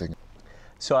right thing.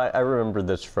 So I remember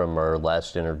this from our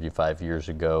last interview 5 years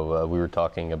ago. We were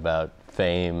talking about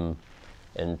fame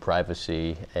and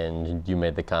privacy, and you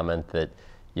made the comment that,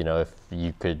 you know, if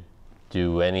you could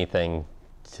do anything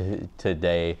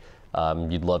today,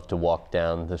 you'd love to walk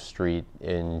down the street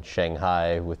in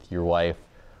Shanghai with your wife,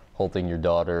 holding your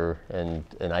daughter and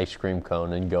an ice cream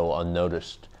cone, and go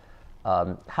unnoticed.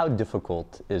 How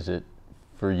difficult is it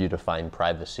for you to find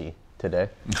privacy today?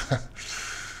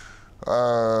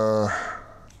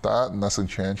 That nothing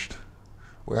changed.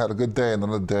 We had a good day.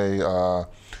 Another day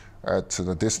at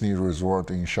the Disney Resort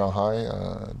in Shanghai.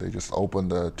 They just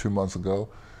opened 2 months ago.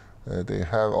 They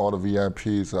have all the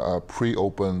VIPs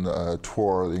pre-open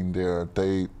tour in there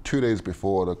 2 days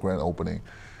before the grand opening.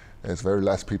 It's very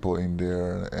less people in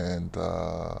there, and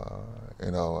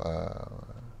you know,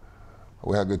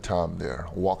 we had a good time there,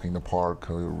 walking the park,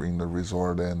 in the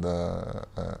resort, and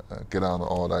get on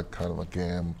all that kind of a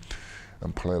game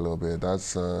and play a little bit.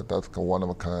 That's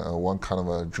one kind of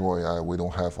a joy we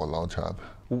don't have for a long time.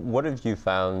 What have you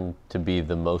found to be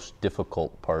the most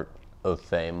difficult part of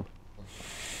fame?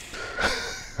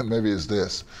 Maybe it's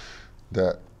this,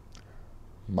 that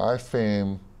my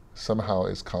fame somehow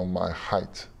is come my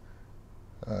height.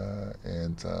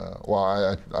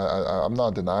 Well, I'm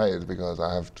not denying it, because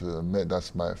I have to admit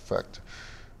that's my effect.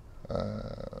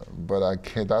 But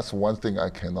that's one thing I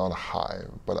cannot hide,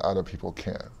 but other people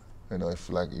can. You know, if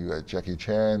like you are Jackie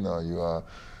Chan or you are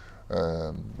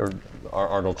or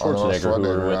Arnold Schwarzenegger, who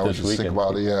were with this weekend. Think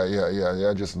about it,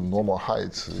 yeah, just normal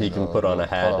heights. He can put on a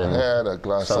hat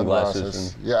and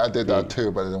sunglasses. Yeah, I did that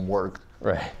too, but it didn't work.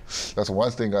 Right. That's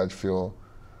one thing I feel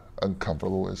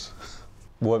uncomfortable with.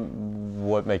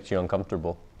 What makes you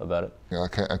uncomfortable about it? Yeah,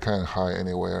 I can't hide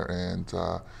anywhere, and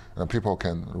people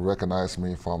can recognize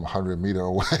me from 100 meters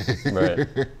away. Right.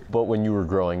 But when you were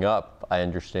growing up, I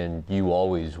understand you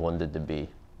always wanted to be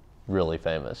really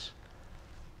famous.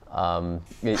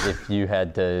 If you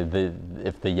had to,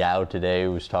 if the Yao today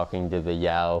was talking to the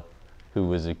Yao who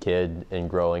was a kid and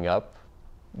growing up,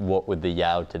 what would the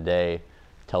Yao today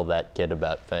tell that kid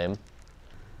about fame?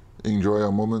 Enjoy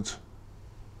your moments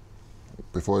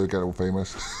before you get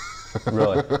famous.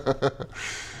 Really?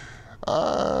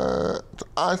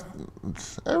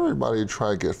 Everybody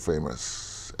try to get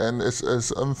famous, and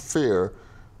it's unfair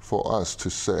for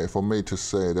me to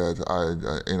say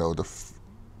that you know,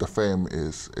 the fame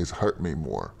is hurt me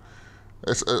more.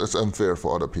 It's unfair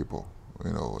for other people.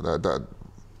 You know, that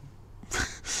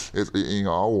it's in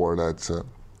our world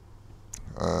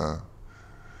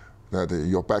that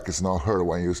your back is not hurt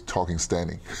when you're talking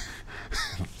standing.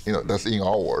 You know, that's in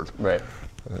our world. Right.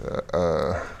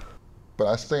 But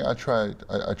I think I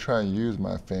try and use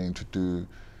my fame to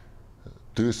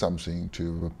do something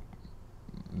to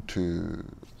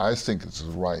I think it's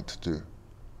right to do,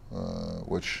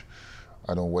 which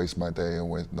I don't waste my day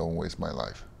and don't waste my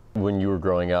life. When you were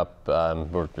growing up,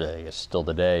 or I guess still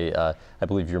today, I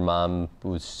believe your mom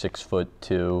was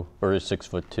 6'2", or is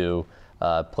 6'2",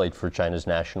 played for China's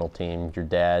national team. Your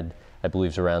dad, I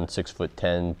believe, is around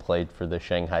 6'10", played for the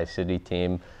Shanghai City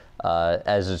team.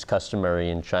 As is customary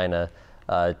in China,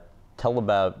 tell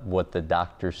about what the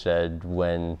doctor said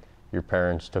when your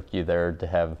parents took you there to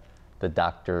have the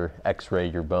doctor x-ray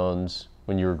your bones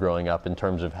when you were growing up, in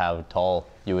terms of how tall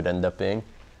you would end up being.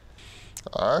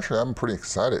 Actually, I'm pretty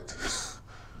excited.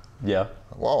 Yeah.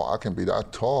 Wow, I can be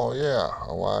that tall. Yeah,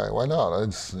 why not?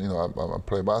 It's, you know, I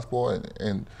play basketball,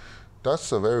 and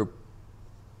that's a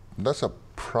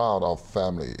proud of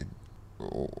family.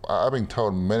 I've been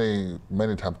told many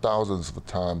times, thousands of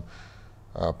times,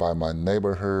 by my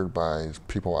neighborhood, by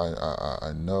people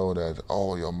I know, that,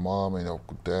 oh, your mom, you know,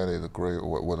 dad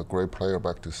was a great player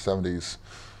back to the 70s.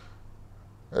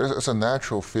 It's a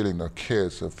natural feeling that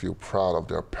kids feel proud of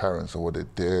their parents or what they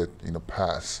did in the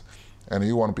past, and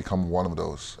you want to become one of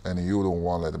those, and you don't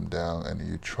want to let them down, and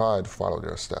you try to follow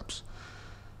their steps.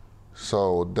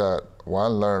 So that when I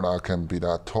learned I can be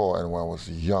that tall, and when I was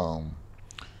young,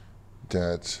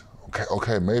 that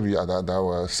okay, maybe that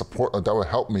will support, that will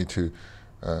help me to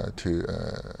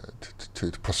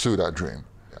pursue that dream.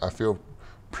 I feel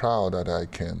proud that I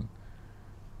can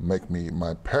make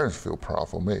my parents feel proud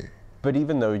for me. But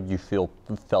even though you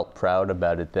felt proud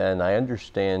about it then, I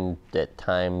understand at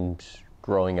times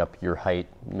growing up your height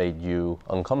made you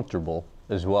uncomfortable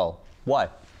as well. Why?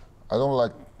 I don't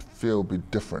like feel be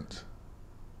different.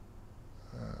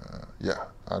 Yeah,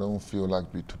 I don't feel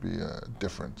like to be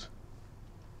different.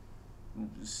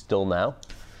 Still now?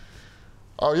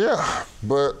 Oh yeah,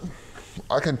 but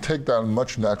I can take that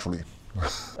much naturally.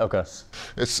 Okay.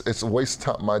 It's waste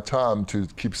my time to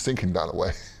keep thinking that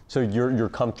way. So you're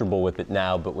comfortable with it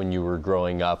now, but when you were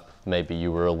growing up, maybe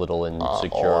you were a little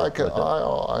insecure with it.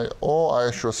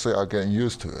 I should say I get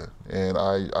used to it, and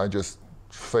I just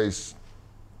face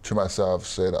to myself,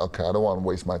 said, okay, I don't want to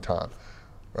waste my time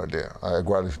right there. I'd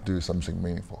rather do something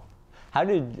meaningful. How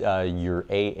did your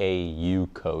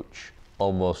AAU coach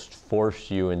almost force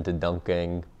you into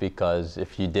dunking, because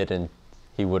if you didn't,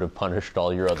 he would have punished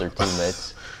all your other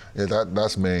teammates? Yeah,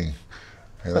 that's mean.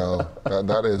 You know,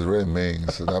 that is really mean.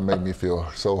 So that made me feel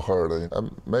so hurt. It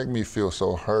made me feel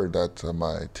so hurt that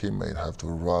my teammate have to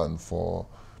run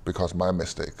because of my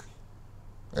mistake.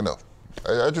 You know,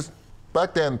 I just,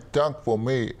 back then, dunk for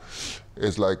me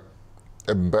is like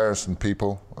embarrassing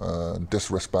people,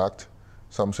 disrespect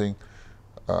something.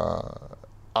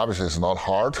 Obviously, it's not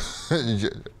hard. It's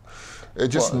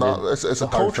just it's a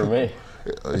culture. For me.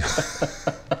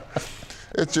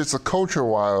 It's just a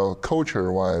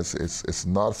culture-wise, it's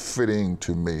not fitting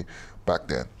to me back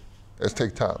then. It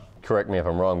takes time. Correct me if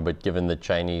I'm wrong, but given the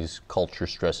Chinese culture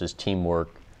stresses teamwork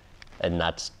and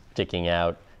not sticking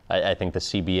out, I think the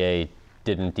CBA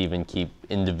didn't even keep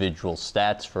individual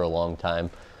stats for a long time.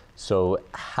 So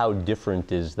how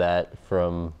different is that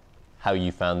from how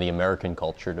you found the American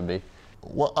culture to be?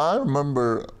 Well, I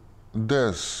remember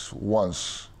this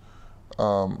once.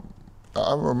 I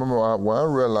remember when I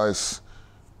realized,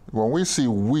 when we see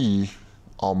we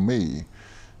or me,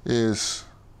 is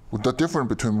the difference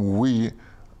between we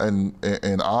and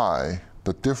I.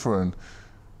 The difference,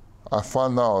 I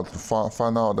found out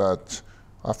that,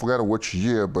 I forget which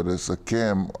year, but it's a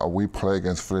game we play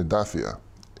against Philadelphia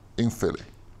in Philly,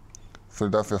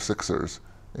 Philadelphia Sixers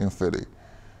in Philly.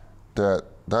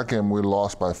 That game we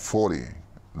lost by 40,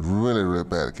 really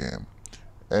bad game.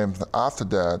 And after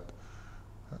that,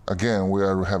 again, we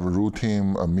have a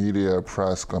routine, a media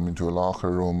press come into a locker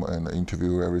room and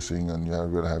interview everything, and you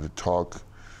really have to talk,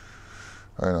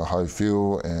 you know, how you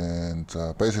feel, and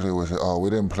basically we say, oh, we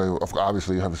didn't play.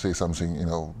 Obviously, you have to say something, you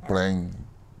know, blame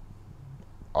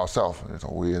ourselves. You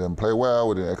know, we didn't play well,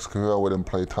 we didn't execute well, we didn't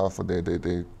play tough.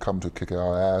 They come to kick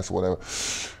our ass, whatever.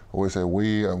 We say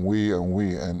we and we and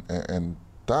we, and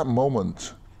that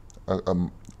moment,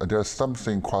 there's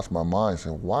something crossed my mind,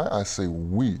 saying, why I say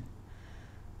we?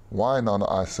 Why not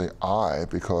I say I?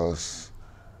 Because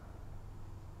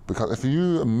if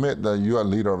you admit that you are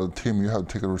leader of the team, you have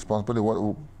to take a responsibility.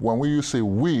 When you say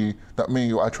we, that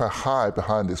means I try to hide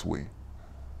behind this we.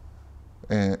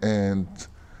 And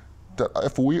that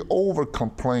if we over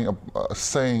complain,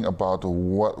 saying about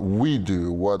what we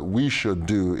do, what we should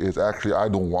do, is actually I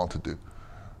don't want to do.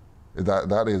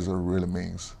 That is what it really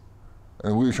means.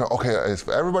 And we try, okay, if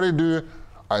everybody do it,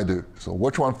 I do. So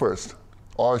which one first?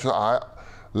 Or should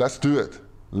let's do it.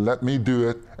 Let me do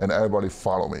it, and everybody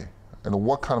follow me. And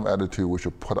what kind of attitude we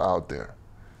should put out there.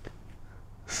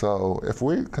 So if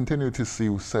we continue to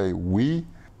say we,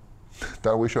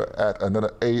 then we should add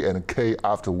another A and a K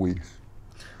after we.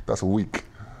 That's weak.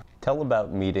 Tell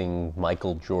about meeting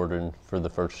Michael Jordan for the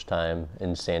first time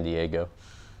in San Diego.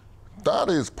 That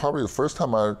is probably the first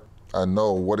time I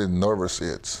know what nervous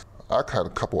is. I had a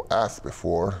couple F's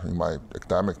before in my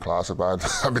academic class,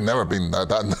 but I've never been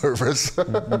that nervous.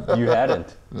 You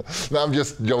hadn't? No, I'm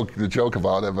just joke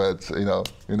about it, but you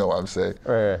know what I'm saying.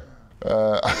 Right.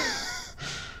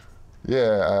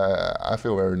 Yeah, I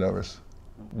feel very nervous.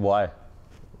 Why?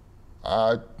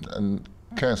 I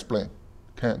can't explain.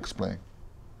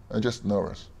 I'm just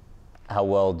nervous. How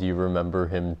well do you remember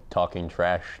him talking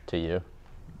trash to you?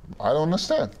 I don't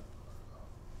understand.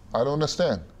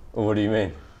 What do you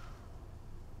mean?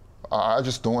 I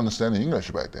just don't understand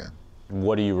English back then.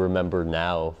 What do you remember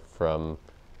now from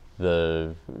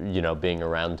being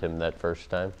around him that first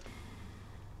time?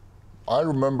 I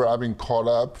remember I've been called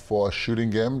up for a shooting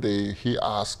game. He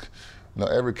asked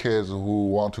every kid who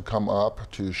want to come up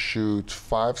to shoot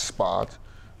 5 spots,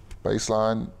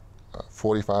 baseline,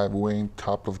 45 wing,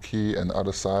 top of key, and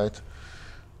other side.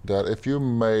 That if you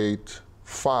made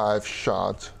 5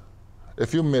 shots,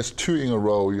 if you miss 2 in a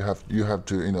row, you have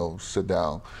to sit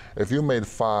down. If you made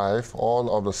 5,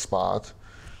 all of the spots,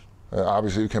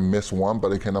 obviously you can miss 1,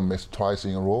 but you cannot miss twice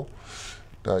in a row.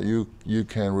 That you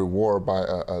can reward by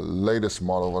a latest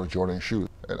model of a Jordan shoe.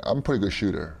 And I'm a pretty good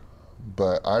shooter,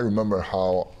 but I remember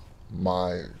how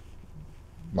my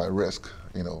risk,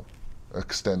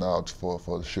 extend out for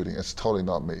the shooting. It's totally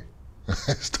not me.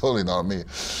 It's totally not me.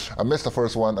 I missed the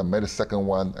first one, I made the second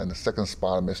one, and the second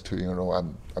spot I missed 2 in a row.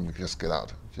 I'm just get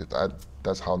out.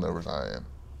 That's how nervous I am.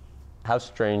 How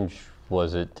strange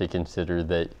was it to consider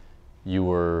that you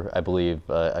were, I believe,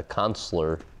 a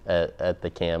counselor at the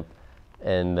camp,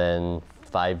 and then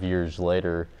 5 years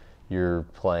later, you're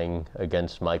playing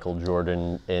against Michael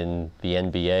Jordan in the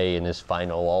NBA in his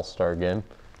final All-Star game?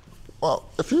 Well,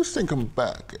 if you think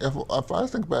back, if I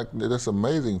think back, that's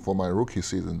amazing for my rookie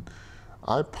season.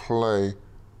 I play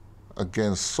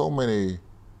against so many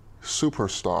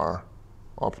superstars.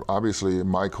 Obviously,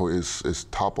 Michael is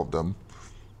top of them.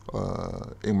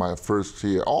 In my first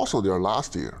year, also their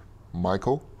last year,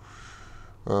 Michael,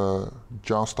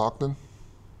 John Stockton,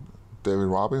 David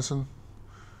Robinson.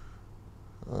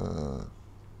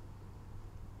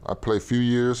 I played a few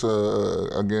years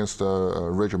against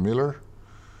Reggie Miller.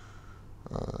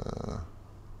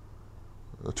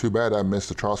 Too bad I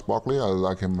missed Charles Barkley. I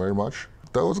like him very much.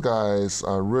 Those guys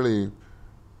are really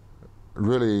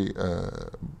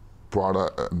brought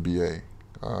up NBA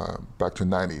back to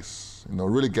 90s.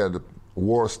 Really get the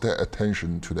world's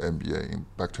attention to the NBA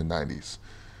back to 90s.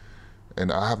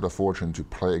 And I have the fortune to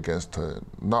play against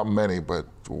not many, but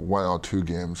 1 or 2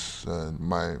 games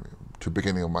to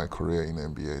beginning of my career in the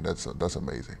NBA. That's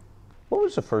amazing. What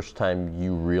was the first time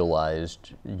you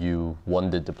realized you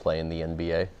wanted to play in the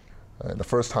NBA? The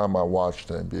first time I watched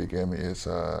the NBA game is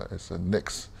the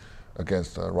Knicks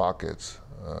against the Rockets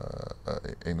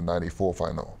in the '94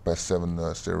 final, Best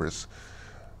 7 series.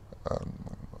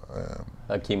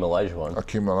 Hakeem Olajuwon.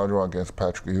 Hakeem Olajuwon against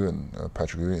Patrick Ewing.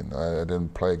 I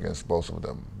didn't play against both of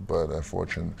them, but very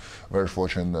fortunate.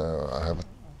 I have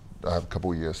a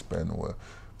couple of years spent with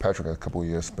Patrick. A couple of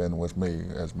years spent with me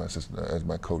as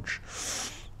my coach.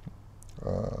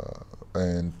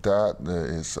 And that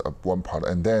is one part,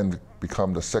 and then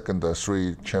become the second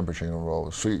 3 championship in a row,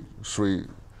 three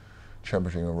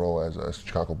championship in a row as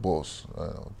Chicago Bulls.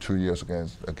 2 years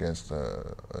against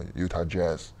Utah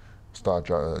Jazz,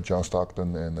 John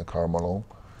Stockton and Karl Malone.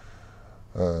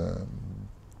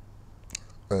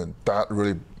 And that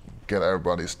really get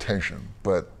everybody's attention.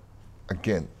 But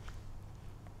again,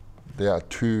 they are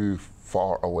too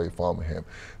far away from him.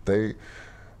 The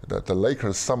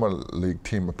Lakers Summer League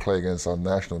team play against our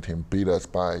national team beat us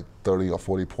by 30 or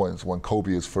 40 points when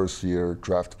Kobe's first year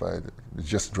drafted by the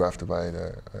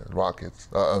Rockets.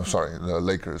 The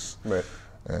Lakers. Right.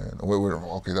 And we were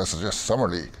okay. That's just Summer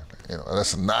League.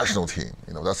 That's a national team.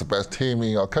 That's the best team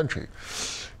in our country.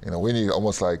 We need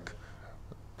almost like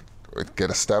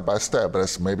get a step by step,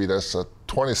 but maybe there's a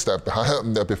 20 step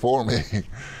behind before me.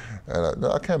 And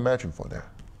no, I can't imagine for that.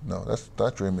 No,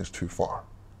 that dream is too far.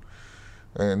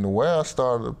 And when I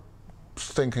started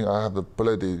thinking I have the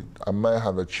ability, I might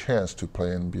have a chance to play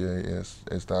NBA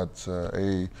is that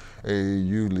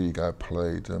AAU league I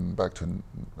played back to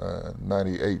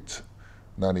 98.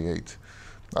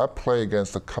 I played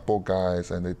against a couple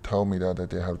guys and they told me that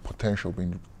they had potential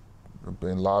being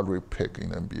lottery pick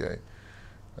in NBA,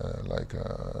 like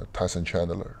Tyson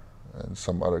Chandler and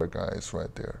some other guys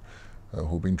right there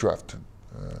who've been drafted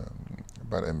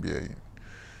by the NBA.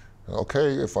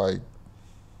 Okay, if I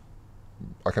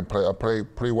play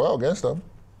pretty well against them,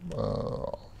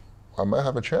 I might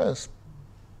have a chance.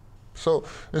 So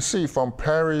you see, from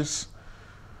Paris,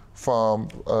 from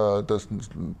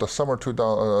the summer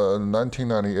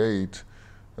 1998,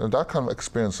 that kind of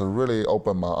experience really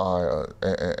opened my eye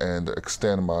and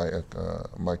extend my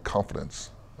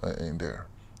confidence in there.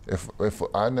 If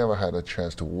I never had a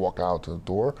chance to walk out the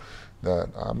door, that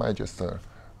I might just a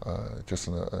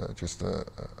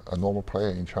normal player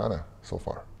in China so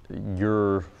far.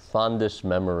 Your fondest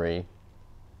memory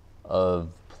of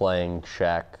playing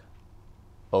Shaq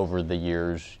over the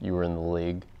years you were in the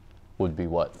league would be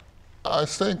what? I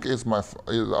think it's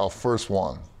our first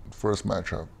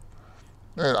matchup.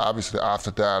 And obviously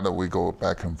after that we go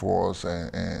back and forth,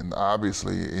 and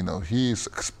obviously his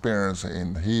experience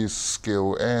and his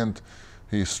skill and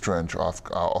his strength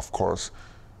of course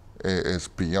is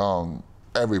beyond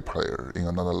every player in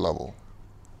another level.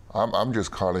 I'm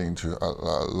just calling to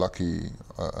a lucky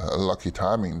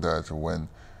timing that when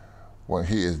when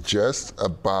he is just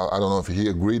about, I don't know if he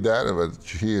agreed that, but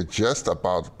he is just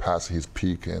about past his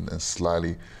peak and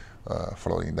slightly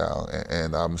floating down,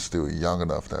 and I'm still young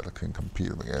enough that I can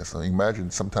compete against. So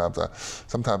imagine, sometimes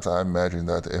I imagine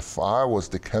that if I was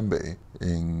Dikembe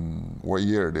in what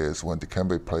year it is when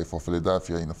Dikembe played for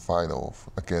Philadelphia in the final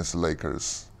against the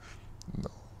Lakers,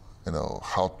 you know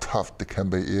how tough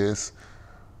Dikembe is,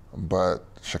 but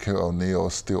Shaquille O'Neal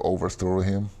still overthrew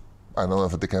him. I don't know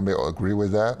if Dikembe will agree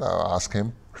with that. I'll ask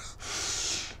him.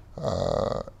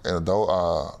 And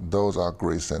those are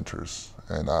great centers,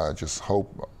 and I just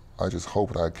hope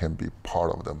that I can be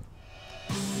part of them.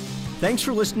 Thanks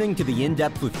for listening to the In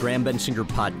Depth with Graham Bensinger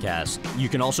podcast. You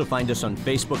can also find us on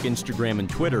Facebook, Instagram, and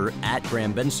Twitter at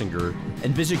Graham Bensinger,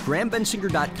 and visit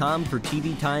grahambensinger.com for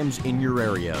TV times in your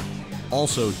area.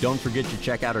 Also, don't forget to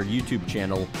check out our YouTube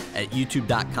channel at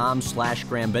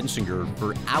youtube.com/Graham Bensinger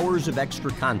for hours of extra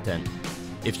content.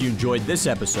 If you enjoyed this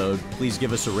episode, please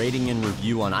give us a rating and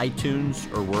review on iTunes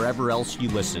or wherever else you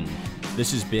listen.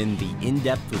 This has been the In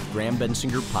Depth with Graham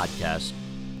Bensinger podcast.